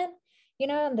statement, you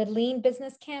know, and the lean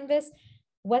business canvas,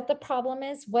 what the problem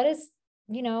is, what is,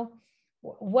 you know,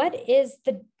 what is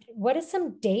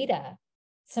some data,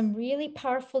 some really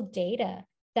powerful data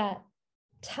that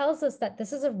tells us that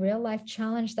this is a real life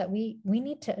challenge that we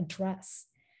need to address.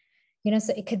 You know,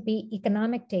 so it could be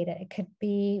economic data, it could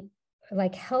be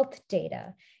like health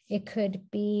data, it could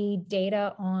be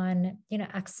data on, you know,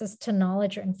 access to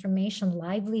knowledge or information,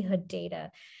 livelihood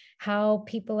data, how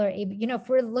people are able, you know, if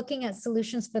we're looking at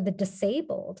solutions for the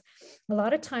disabled, a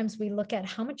lot of times we look at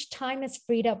how much time is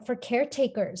freed up for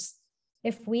caretakers.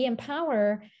 If we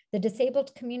empower the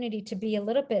disabled community to be a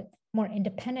little bit more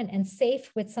independent and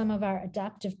safe with some of our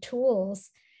adaptive tools,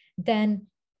 then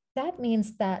that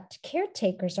means that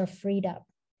caretakers are freed up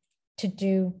to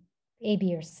do A,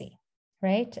 B, or C,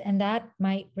 right? And that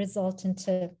might result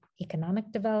into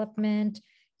economic development,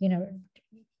 you know,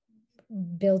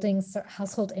 building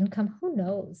household income, who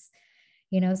knows?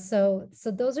 You know, so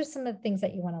those are some of the things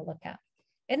that you want to look at.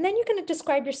 And then you're going to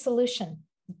describe your solution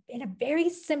in a very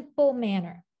simple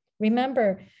manner.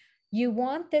 Remember, you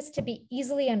want this to be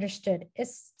easily understood.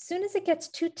 As soon as it gets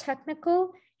too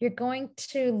technical, you're going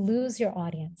to lose your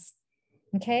audience,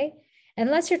 okay?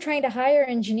 Unless you're trying to hire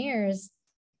engineers,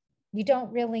 you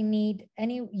don't really need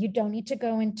you don't need to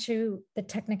go into the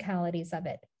technicalities of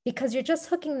it, because you're just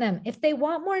hooking them. If they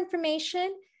want more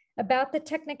information about the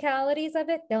technicalities of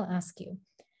it, they'll ask you.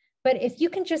 But if you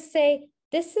can just say,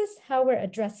 this is how we're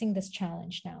addressing this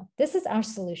challenge now. This is our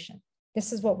solution.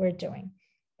 This is what we're doing,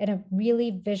 in a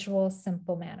really visual,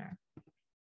 simple manner.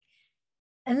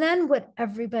 And then what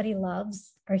everybody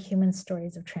loves are human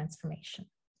stories of transformation.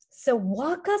 So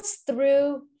walk us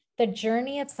through the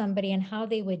journey of somebody and how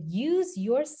they would use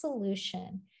your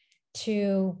solution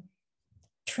to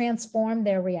transform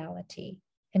their reality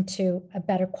into a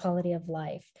better quality of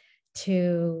life,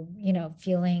 to, you know,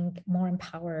 feeling more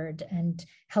empowered and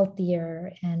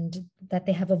healthier, and that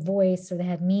they have a voice or they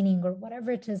have meaning or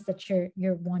whatever it is that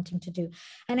you're wanting to do.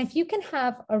 And if you can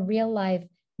have a real life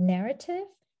narrative,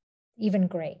 even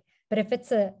great. But if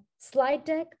it's a slide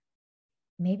deck,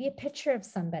 maybe a picture of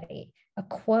somebody, a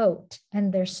quote,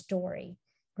 and their story,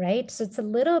 right? So it's a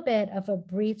little bit of a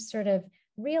brief sort of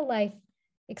real life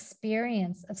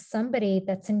experience of somebody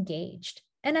that's engaged.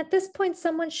 And at this point,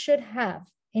 someone should have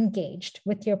engaged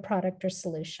with your product or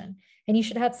solution. And you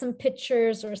should have some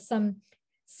pictures or some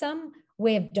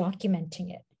way of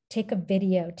documenting it. Take a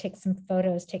video, take some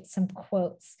photos, take some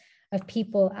quotes of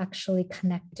people actually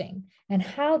connecting and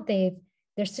how their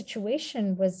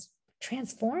situation was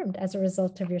transformed as a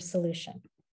result of your solution.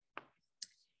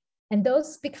 And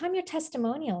those become your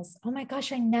testimonials. Oh my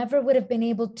gosh, I never would have been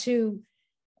able to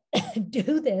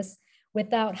do this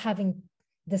without having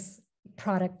this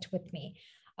product with me.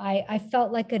 I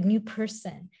felt like a new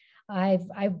person.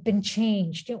 I've been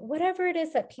changed. You know, whatever it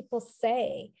is that people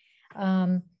say,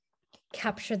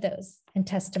 capture those in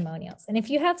testimonials. And if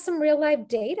you have some real life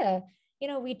data, you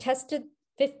know, we tested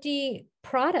 50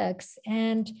 products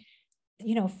and,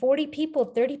 you know, 40 people,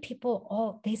 30 people,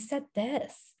 oh, they said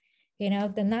this, you know,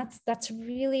 then that's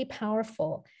really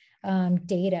powerful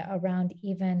data around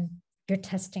even your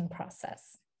testing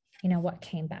process, you know, what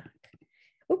came back.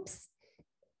 Oops.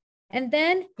 And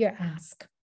then your ask.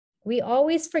 We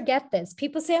always forget this.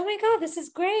 People say, oh my God, this is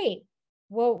great.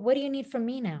 Well, what do you need from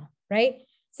me now? right?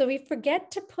 So we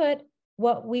forget to put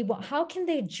what we want. How can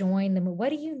they join them? What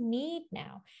do you need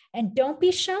now? And don't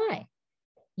be shy.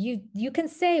 You can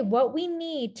say what we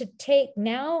need to take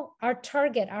now. Our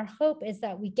target, our hope is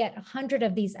that we get 100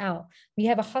 of these out. We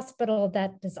have a hospital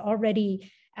that is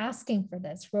already asking for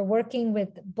this. We're working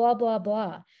with blah, blah,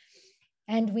 blah.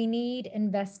 And we need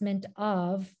investment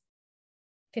of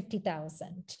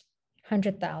 50,000,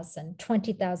 100,000,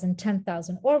 20,000,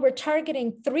 10,000, or we're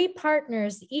targeting 3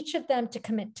 partners, each of them to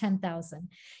commit 10,000.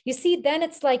 You see, then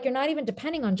it's like you're not even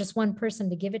depending on just one person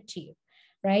to give it to you,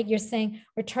 right? You're saying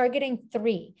we're targeting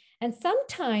 3. And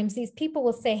sometimes these people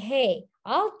will say, hey,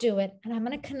 I'll do it. And I'm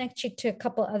going to connect you to a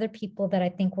couple other people that I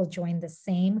think will join the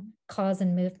same cause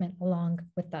and movement along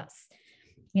with us.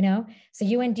 You know, so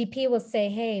UNDP will say,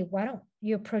 hey, why don't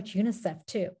you approach UNICEF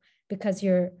too? Because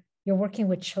you're working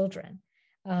with children.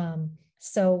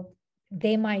 So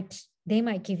they might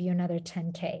give you another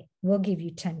 10K. We'll give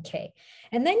you 10K.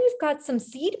 And then you've got some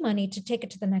seed money to take it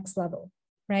to the next level,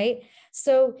 right?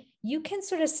 So you can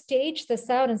sort of stage this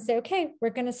out and say, okay, we're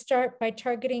going to start by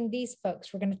targeting these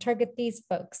folks. We're going to target these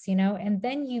folks, you know, and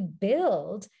then you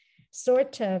build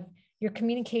sort of your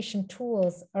communication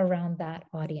tools around that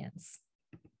audience.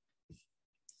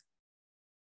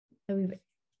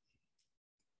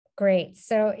 Great.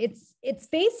 So it's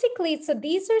basically, so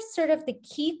these are sort of the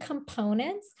key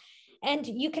components, and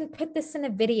you can put this in a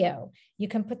video, you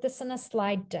can put this in a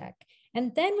slide deck.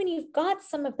 And then when you've got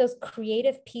some of those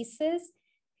creative pieces,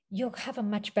 you'll have a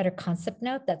much better concept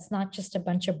note that's not just a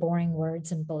bunch of boring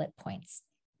words and bullet points.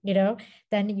 You know,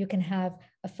 then you can have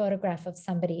a photograph of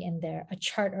somebody in there, a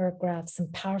chart or a graph,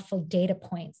 some powerful data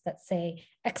points that say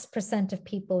X% of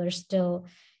people are still,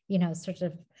 you know, sort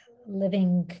of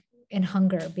living in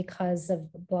hunger because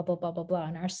of blah, blah, blah, blah, blah.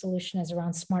 And our solution is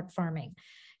around smart farming,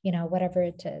 you know, whatever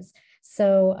it is.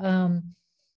 So,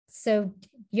 so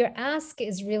your ask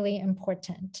is really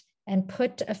important, and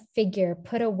put a figure,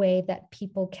 put a way that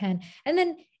people can, and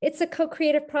then it's a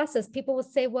co-creative process. People will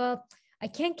say, well, I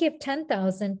can't give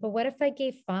 10,000, but what if I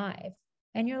gave 5?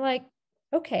 And you're like,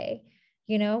 okay,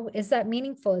 you know, is that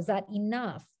meaningful? Is that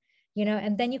enough? You know,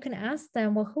 and then you can ask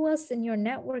them, well, who else in your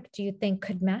network do you think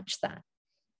could match that?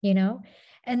 You know,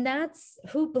 and that's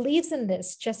who believes in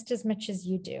this just as much as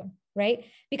you do, right?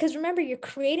 Because remember, you're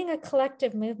creating a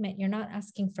collective movement. You're not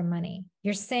asking for money.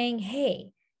 You're saying, hey,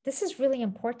 this is really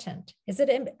important. Is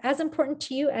it as important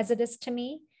to you as it is to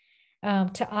me,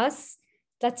 to us?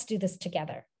 Let's do this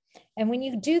together. And when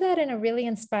you do that in a really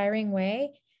inspiring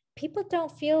way, people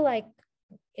don't feel like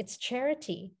it's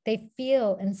charity. They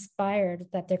feel inspired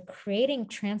that they're creating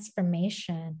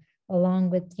transformation along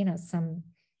with, you know, some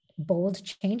bold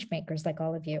change makers like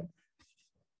all of you.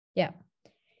 Yeah.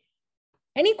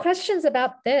 Any questions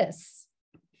about this?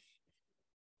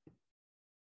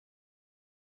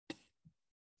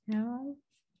 No?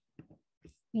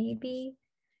 Maybe?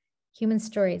 Human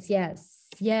stories. Yes.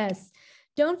 Yes.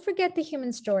 Don't forget the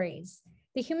human stories.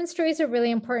 The human stories are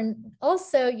really important.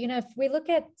 Also, you know, if we look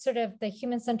at sort of the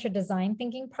human-centered design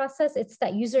thinking process, it's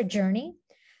that user journey.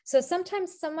 So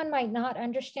sometimes someone might not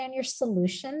understand your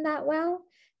solution that well,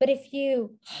 but if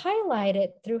you highlight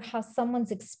it through how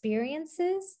someone's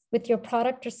experiences with your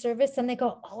product or service, and they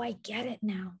go, oh, I get it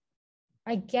now.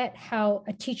 I get how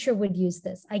a teacher would use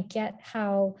this. I get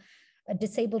how a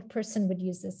disabled person would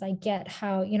use this. I get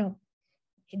how, you know,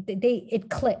 it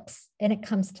clicks and it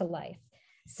comes to life.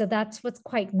 So that's what's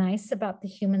quite nice about the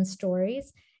human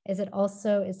stories, is it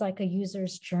also is like a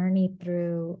user's journey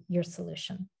through your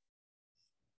solution.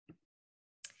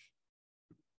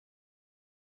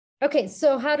 Okay,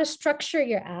 so how to structure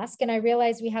your ask, and I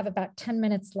realize we have about 10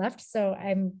 minutes left, so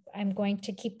I'm going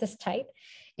to keep this tight,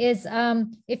 is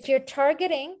if you're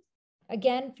targeting,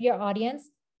 again, your audience,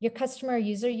 your customer or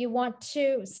user, you want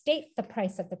to state the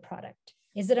price of the product.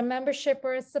 Is it a membership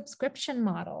or a subscription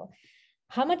model?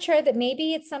 How much are that?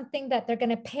 Maybe it's something that they're going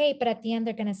to pay, but at the end,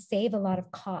 they're going to save a lot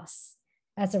of costs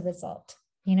as a result.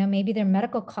 You know, maybe their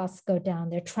medical costs go down,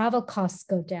 their travel costs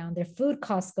go down, their food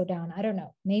costs go down. I don't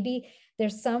know. Maybe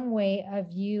there's some way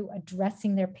of you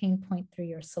addressing their pain point through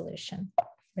your solution,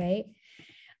 right?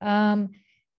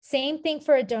 Same thing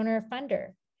for a donor or funder.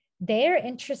 They're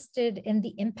interested in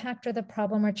the impact or the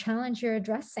problem or challenge you're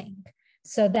addressing,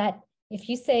 so that if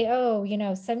you say, oh, you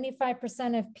know,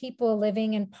 75% of people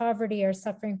living in poverty are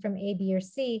suffering from A, B, or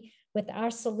C, with our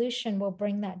solution, we'll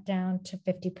bring that down to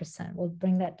 50%. We'll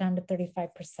bring that down to 35%,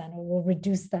 or we'll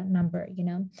reduce that number, you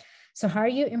know? So how are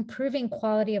you improving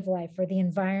quality of life or the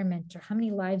environment, or how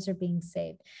many lives are being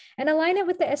saved? And align it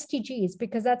with the SDGs,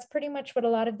 because that's pretty much what a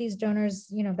lot of these donors,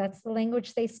 you know, that's the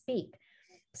language they speak.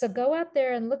 So go out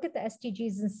there and look at the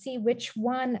SDGs and see which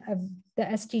one of the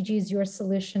SDGs your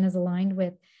solution is aligned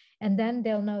with. And then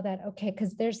they'll know that, okay,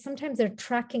 because sometimes they're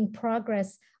tracking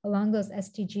progress along those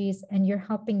SDGs and you're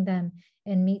helping them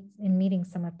in meeting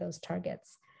some of those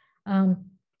targets.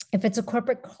 If it's a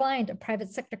corporate client, a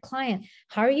private sector client,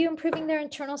 how are you improving their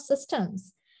internal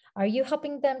systems? Are you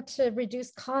helping them to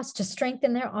reduce costs, to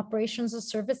strengthen their operations or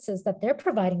services that they're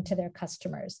providing to their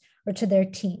customers or to their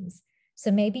teams?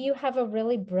 So maybe you have a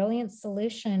really brilliant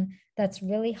solution that's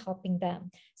really helping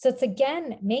them. So it's,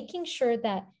 again, making sure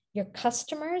that your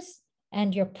customers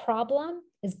and your problem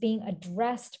is being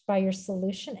addressed by your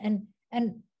solution,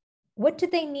 and what do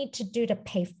they need to do to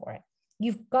pay for it?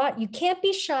 You can't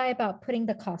be shy about putting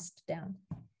the cost down,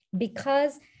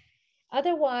 because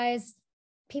otherwise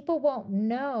people won't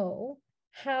know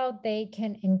how they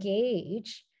can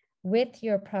engage with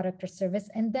your product or service,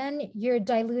 and then you're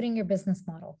diluting your business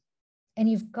model. And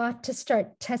you've got to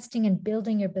start testing and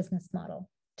building your business model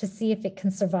to see if it can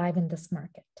survive in this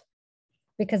market,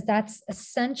 because that's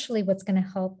essentially what's going to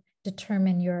help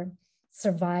determine your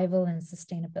survival and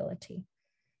sustainability.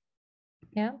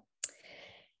 Yeah.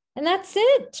 And that's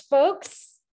it,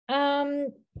 folks.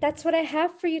 That's what I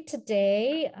have for you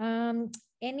today.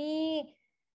 Any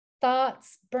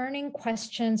thoughts, burning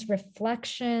questions,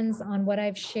 reflections on what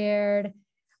I've shared?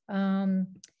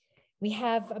 We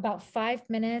have about 5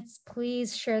 minutes.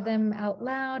 Please share them out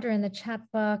loud or in the chat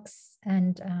box,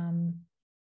 and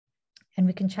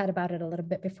we can chat about it a little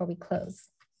bit before we close.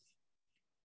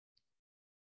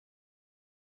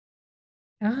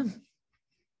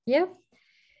 Yeah.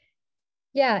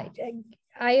 Yeah,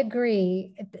 I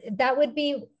agree. That would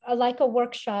be like a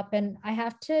workshop. And I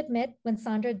have to admit, when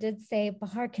Sandra did say,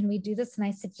 Bahar, can we do this? And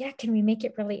I said, yeah, can we make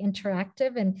it really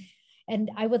interactive?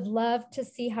 And I would love to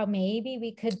see how maybe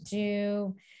we could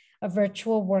do a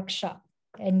virtual workshop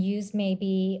and use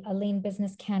maybe a lean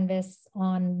business canvas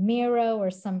on Miro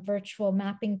or some virtual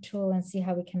mapping tool and see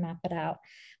how we can map it out.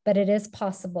 But it is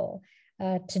possible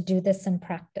to do this in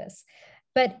practice.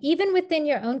 But even within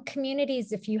your own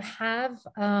communities, if you have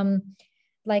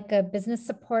like a business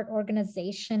support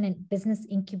organization and business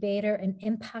incubator and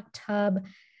impact hub,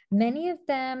 many of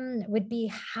them would be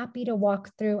happy to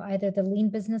walk through either the lean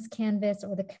business canvas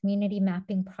or the community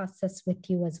mapping process with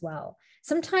you as well.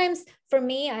 Sometimes for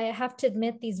me, I have to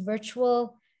admit, these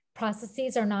virtual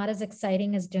processes are not as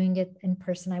exciting as doing it in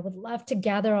person. I would love to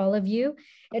gather all of you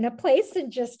in a place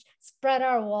and just spread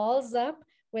our walls up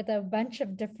with a bunch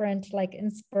of different like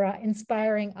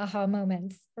inspiring aha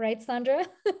moments. Right, Sandra?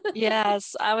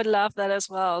 Yes, I would love that as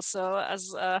well. So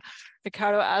as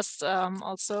Ricardo asked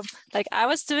also, like I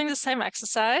was doing the same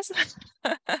exercise.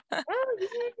 Oh,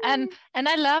 and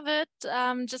I love it,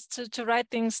 just to write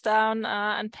things down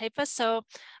on paper. So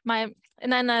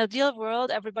in an ideal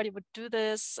world, everybody would do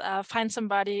this. Find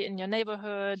somebody in your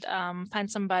neighborhood,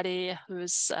 find somebody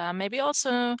who's maybe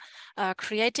also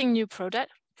creating new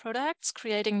products,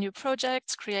 creating new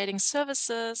projects, creating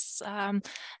services,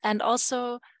 and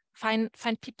also find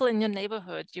people in your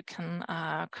neighborhood you can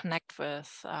connect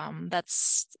with.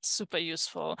 That's super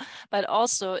useful. But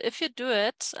also, if you do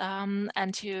it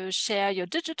and you share your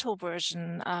digital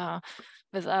version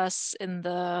with us in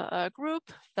the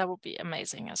group, that would be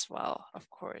amazing as well, of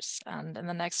course. And in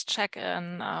the next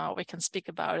check-in, we can speak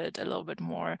about it a little bit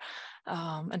more.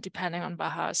 And depending on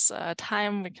Bahar's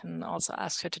time, we can also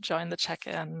ask her to join the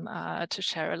check-in to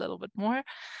share a little bit more.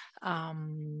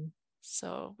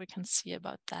 So we can see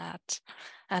about that.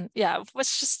 And yeah, I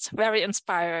was just very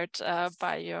inspired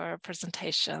by your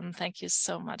presentation. Thank you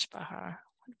so much, Bahar.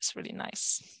 It was really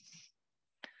nice.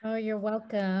 Oh, you're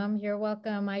welcome. You're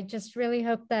welcome. I just really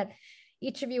hope that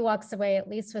each of you walks away at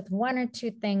least with one or two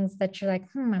things that you're like,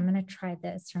 I'm going to try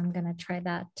this or I'm going to try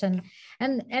that.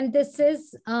 And this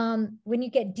is, when you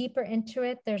get deeper into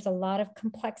it, there's a lot of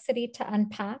complexity to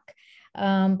unpack.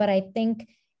 But I think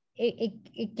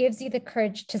it gives you the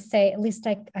courage to say, at least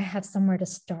I have somewhere to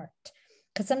start.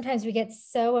 Because sometimes we get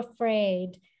so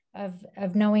afraid of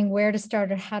knowing where to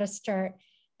start or how to start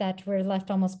that we're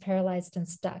left almost paralyzed and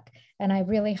stuck. And I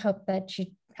really hope that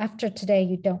after today,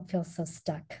 you don't feel so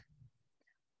stuck.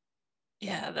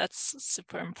 Yeah, that's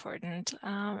super important.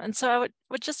 And so I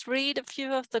would just read a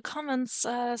few of the comments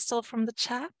still from the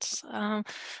chat.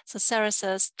 So Sarah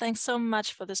says, thanks so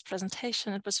much for this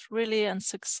presentation. It was really a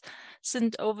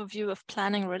succinct overview of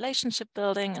planning, relationship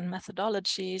building and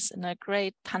methodologies in a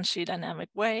great, punchy, dynamic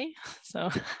way. So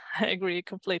I agree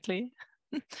completely.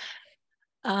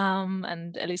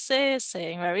 And Elise is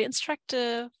saying very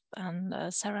instructive.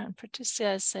 And Sarah and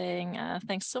Patricia is saying,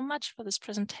 thanks so much for this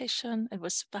presentation. It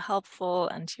was super helpful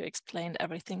and you explained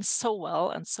everything so well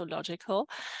and so logical.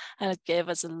 And it gave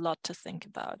us a lot to think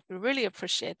about. We really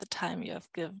appreciate the time you have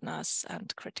given us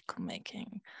and critical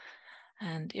making.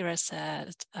 And Ira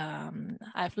said,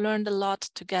 I've learned a lot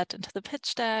to get into the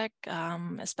pitch deck,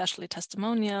 especially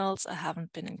testimonials. I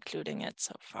haven't been including it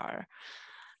so far.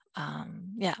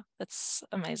 Yeah, that's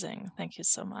amazing. Thank you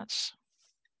so much.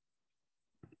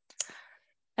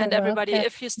 And everybody,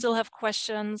 if you still have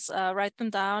questions, write them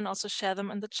down, also share them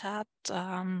in the chat.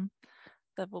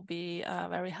 That will be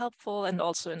very helpful, and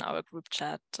also in our group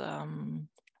chat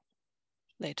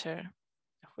later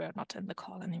if we're not in the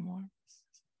call anymore.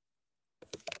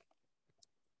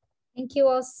 Thank you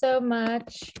all so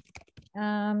much.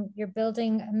 You're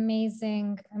building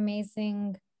amazing,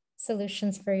 amazing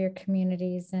solutions for your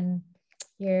communities, and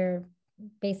you're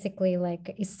basically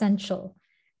like essential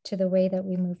to the way that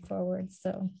we move forward.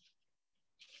 So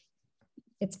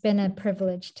it's been a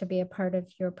privilege to be a part of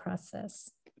your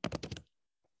process.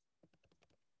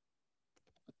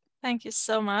 Thank you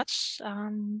so much.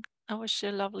 I wish you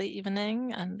a lovely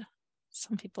evening and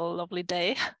some people a lovely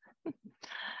day.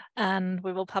 And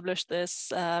we will publish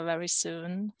this very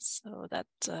soon so that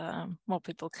more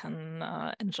people can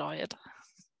enjoy it.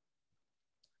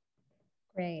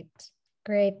 Great.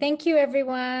 Great. Thank you,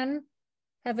 everyone.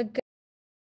 Have a good